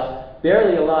brought to us,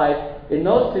 barely alive. In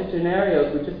those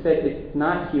scenarios, we just said it's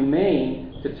not humane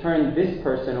to turn this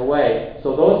person away.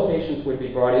 So those patients would be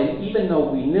brought in, even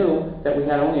though we knew that we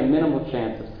had only a minimal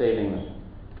chance of saving them.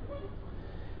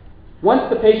 Once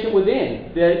the patient was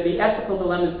in, the ethical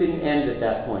dilemmas didn't end at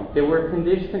that point. There were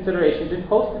considerations in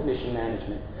post-admission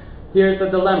management. Here's the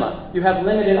dilemma. You have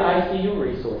limited ICU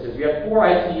resources. You have 4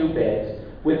 ICU beds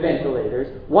with ventilators.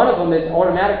 One of them is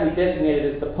automatically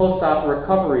designated as the post-op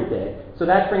recovery bed. So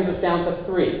that brings us down to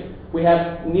 3. We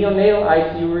have neonatal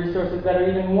ICU resources that are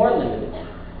even more limited.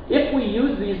 If we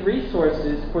use these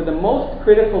resources for the most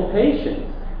critical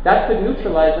patients, that could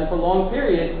neutralize them for long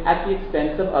periods at the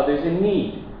expense of others in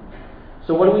need.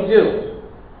 So what do?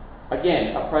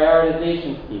 Again, a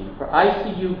prioritization scheme. For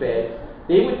ICU beds,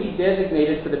 they would be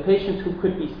designated for the patients who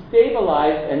could be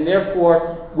stabilized and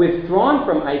therefore withdrawn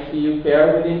from ICU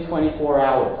care within 24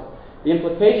 hours. The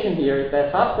implication here is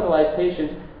that hospitalized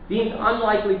patients deemed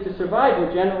unlikely to survive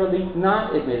were generally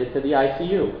not admitted to the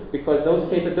ICU because those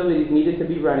capabilities needed to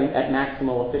be running at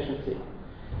maximal efficiency.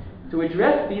 To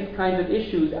address these kinds of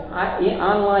issues,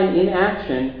 online in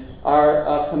action,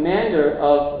 our commander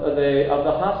of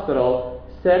the hospital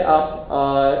set up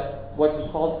what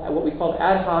we called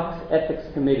ad hoc ethics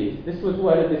committees. This was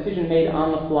a decision made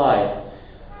on the fly.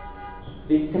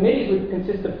 The committees would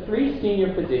consist of 3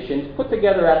 senior physicians put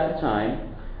together at the time,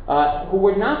 who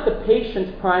were not the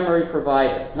patient's primary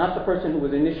provider, not the person who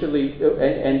was initially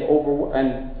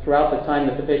and throughout the time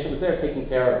that the patient was there taking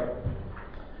care of.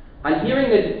 On hearing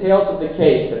the details of the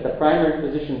case that the primary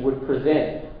physician would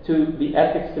present to the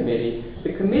ethics committee,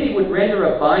 the committee would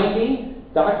render a binding,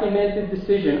 documented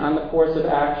decision on the course of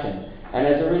action. And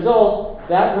as a result,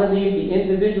 that relieved the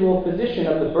individual physician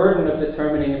of the burden of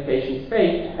determining a patient's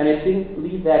fate, and it didn't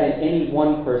leave that in any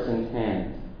one person's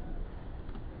hands.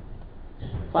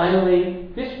 Finally,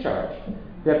 discharge.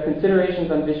 We have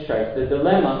considerations on discharge. The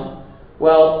dilemma,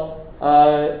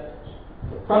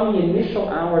 from the initial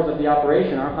hours of the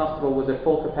operation, our hospital was at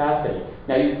full capacity.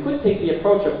 Now, you could take the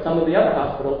approach of some of the other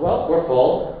hospitals, well, we're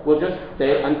full, we'll just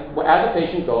stay, as a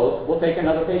patient goes, we'll take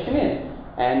another patient in.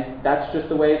 And that's just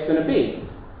the way it's going to be.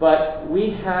 But we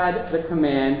had the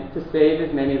command to save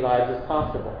as many lives as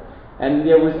possible. And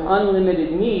there was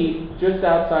unlimited need just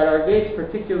outside our gates,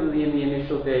 particularly in the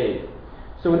initial days.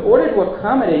 So in order to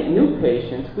accommodate new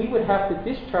patients, we would have to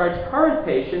discharge current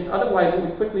patients, otherwise it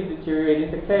would quickly deteriorate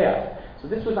into chaos. So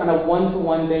this was on a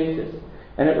one-to-one basis.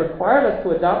 And it required us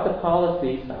to adopt a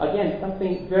policy, again,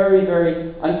 something very,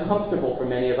 very uncomfortable for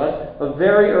many of us, of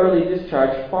very early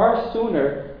discharge, far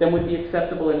sooner than would be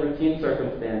acceptable in routine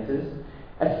circumstances,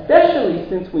 especially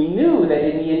since we knew that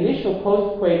in the initial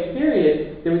post-quake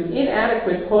period, there was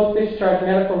inadequate post-discharge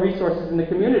medical resources in the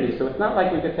community. So it's not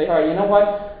like we could say, all right, you know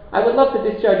what, I would love to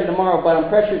discharge you tomorrow, but I'm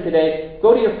pressured today,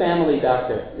 go to your family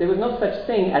doctor. There was no such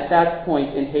thing at that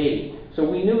point in Haiti. So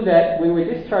we knew that we were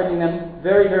discharging them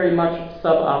very, very much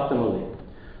suboptimally.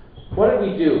 What did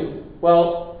we do?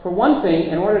 Well, for one thing,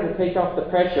 in order to take off the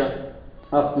pressure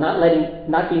of not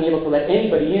being able to let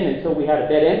anybody in until we had a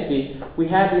bed empty, we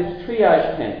had this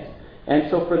triage tent.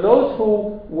 And so for those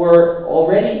who were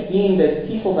already deemed as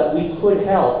people that we could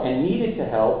help and needed to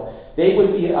help, they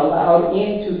would be allowed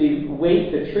into the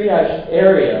triage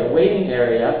area, the waiting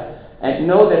area, and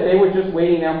know that they were just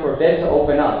waiting now for a bed to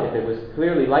open up. If it was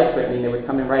clearly life-threatening, they would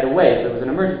come in right away if it was an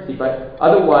emergency. But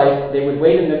otherwise, they would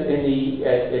wait in the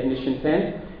admission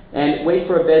tent and wait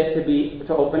for a bed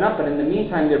to open up. But in the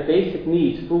meantime, their basic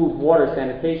needs, food, water,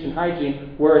 sanitation,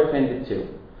 hygiene, were attended to.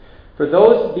 For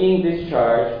those being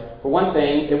discharged, for one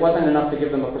thing, it wasn't enough to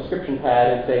give them a prescription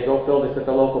pad and say, go fill this at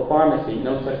the local pharmacy.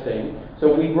 No such thing.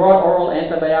 So we brought oral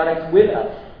antibiotics with us.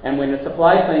 And when the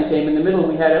supply plane came in the middle,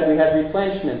 we had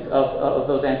replenishment of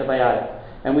those antibiotics.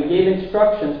 And we gave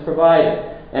instructions provided.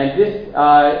 And this,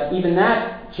 even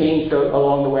that changed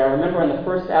along the way. I remember on the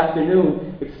first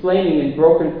afternoon explaining in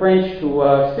broken French to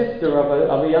a sister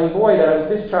of a young boy that I was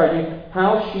discharging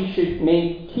how she should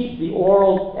keep the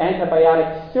oral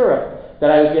antibiotic syrup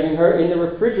that I was giving her in the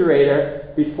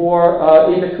refrigerator before,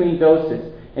 in between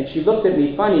doses. And she looked at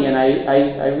me funny, and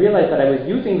I realized that I was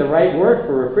using the right word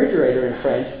for refrigerator in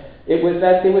French. It was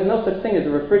that there was no such thing as a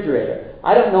refrigerator.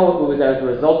 I don't know if it was as a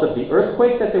result of the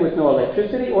earthquake that there was no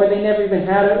electricity, or they never even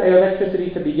had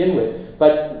electricity to begin with.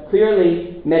 But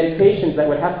clearly, medications that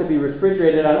would have to be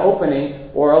refrigerated on opening,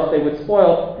 or else they would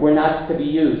spoil, were not to be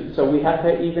used. So we had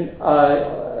to even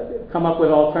come up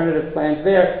with alternative plans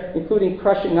there, including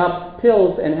crushing up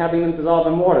pills and having them dissolve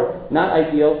in water. Not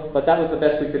ideal, but that was the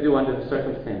best we could do under the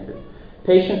circumstances.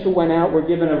 Patients who went out were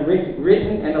given a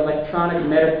written and electronic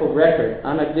medical record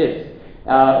on a disc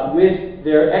with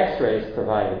their x-rays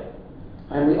provided.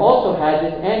 And we also had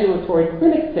this ambulatory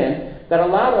clinic tent that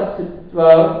allowed us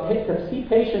to see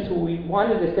patients who we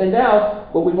wanted to send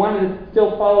out, but we wanted to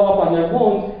still follow up on their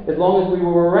wounds as long as we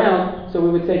were around. So we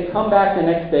would say, come back the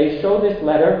next day, show this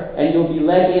letter, and you'll be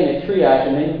let in at triage,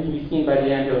 and then you can be seen by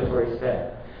the ambulatory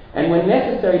staff. And when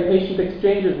necessary, patient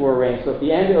exchanges were arranged. So if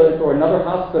the ambulance or another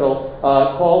hospital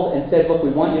called and said, look,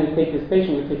 we want you to take this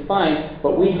patient, we'd say, fine,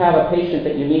 but we have a patient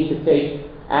that you need to take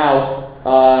out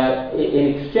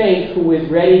in exchange who is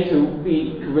ready to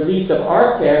be relieved of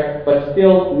our care, but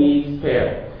still needs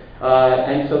care.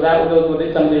 And so those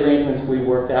were some of the arrangements we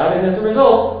worked out. And as a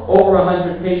result, over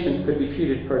 100 patients could be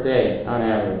treated per day on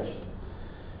average.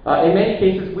 In many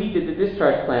cases, we did the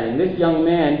discharge planning. This young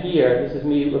man here, this is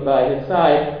me by his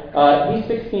side, he's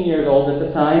 16 years old at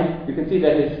the time. You can see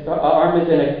that his arm is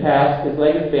in a cast, his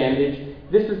leg is bandaged.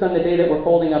 This is on the day that we're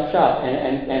folding up shop,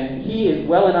 and he is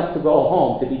well enough to go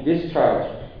home, to be discharged.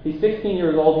 He's 16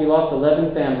 years old, he lost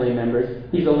 11 family members,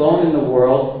 he's alone in the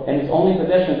world, and his only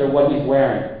possessions are what he's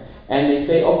wearing. And they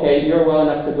say, okay, you're well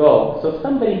enough to go. So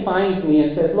somebody finds me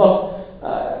and says, look,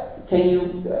 can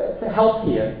you help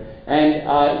here? And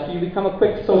so you become a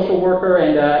quick social worker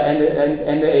and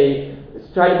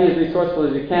try to be as resourceful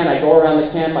as you can. I go around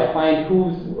the camp, I find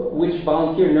which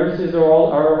volunteer nurses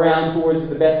are around, who is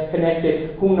the best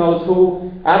connected, who knows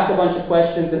who, ask a bunch of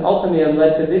questions, and ultimately I'm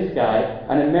led to this guy,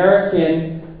 an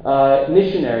American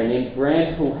missionary named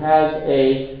Grant, who has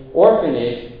an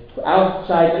orphanage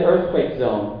outside the earthquake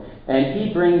zone. And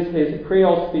he brings his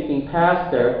Creole-speaking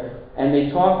pastor, and they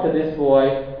talk to this boy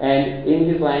and in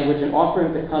his language and offer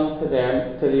him to come to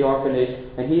the orphanage,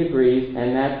 and he agrees,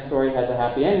 and that story has a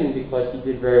happy ending because he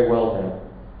did very well there.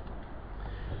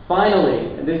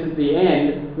 Finally, and this is the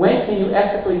end, when can you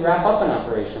ethically wrap up an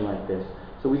operation like this?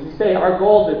 So as we say, our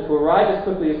goal is to arrive as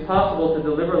quickly as possible to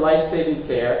deliver life-saving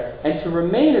care and to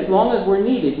remain as long as we're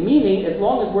needed, meaning as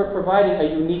long as we're providing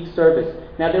a unique service.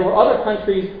 Now, there were other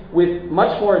countries with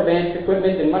much more advanced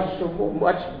equipment and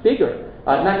much bigger,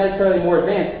 not necessarily more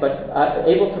advanced, but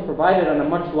able to provide it on a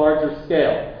much larger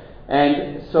scale.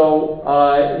 And so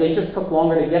they just took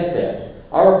longer to get there.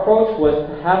 Our approach was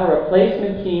to have a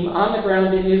replacement team on the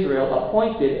ground in Israel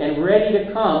appointed and ready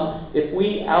to come if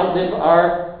we outlive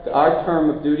our term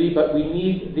of duty, but we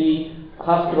need the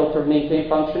hospital to maintain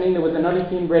functioning. There was another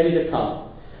team ready to come.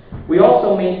 We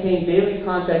also maintain daily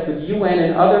contact with UN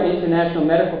and other international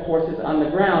medical forces on the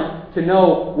ground to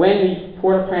know when the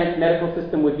Port-au-Prince medical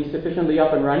system would be sufficiently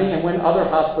up and running and when other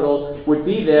hospitals would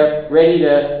be there ready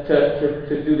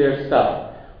to do their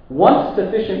stuff. Once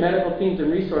sufficient medical teams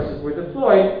and resources were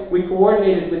deployed, we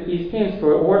coordinated with these teams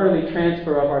for orderly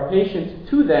transfer of our patients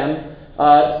to them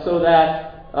so that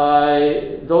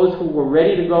those who were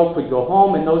ready to go could go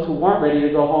home, and those who weren't ready to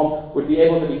go home would be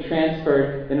able to be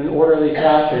transferred in an orderly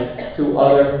fashion to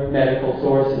other medical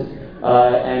sources.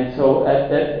 And so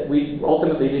we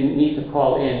ultimately didn't need to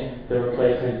call in the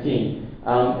replacement team.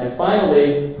 And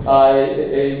finally,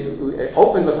 it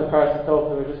opened with Hakaras Hatov,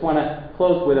 so I just want to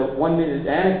close with a 1-minute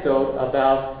anecdote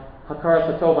about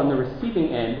Hakaras Hatov on the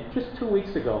receiving end. Just 2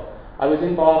 weeks ago, I was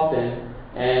in Boston,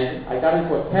 and I got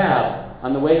into a cab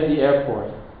on the way to the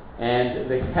airport, and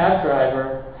the cab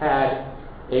driver had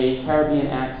a Caribbean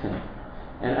accent.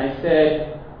 And I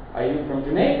said, "Are you from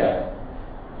Jamaica?"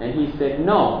 And he said,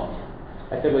 "No."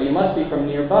 I said, "Well, you must be from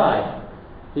nearby."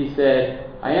 He said,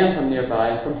 "I am from nearby.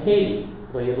 I'm from Haiti."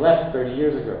 Well, he had left 30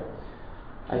 years ago.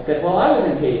 I said, "Well, I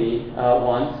was in Haiti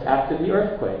once after the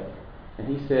earthquake." And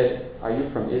he said, "Are you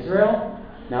from Israel?"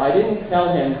 Now, I didn't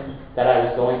tell him that I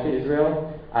was going to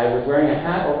Israel. I was wearing a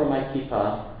hat over my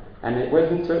kippah, and it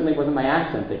certainly wasn't my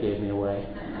accent that gave me away.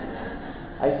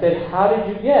 I said, "How did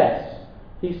you guess?"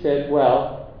 He said,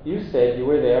 "Well, you said you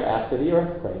were there after the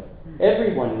earthquake.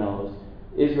 Everyone knows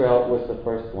Israel was the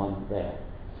first one there."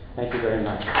 Thank you very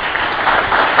much.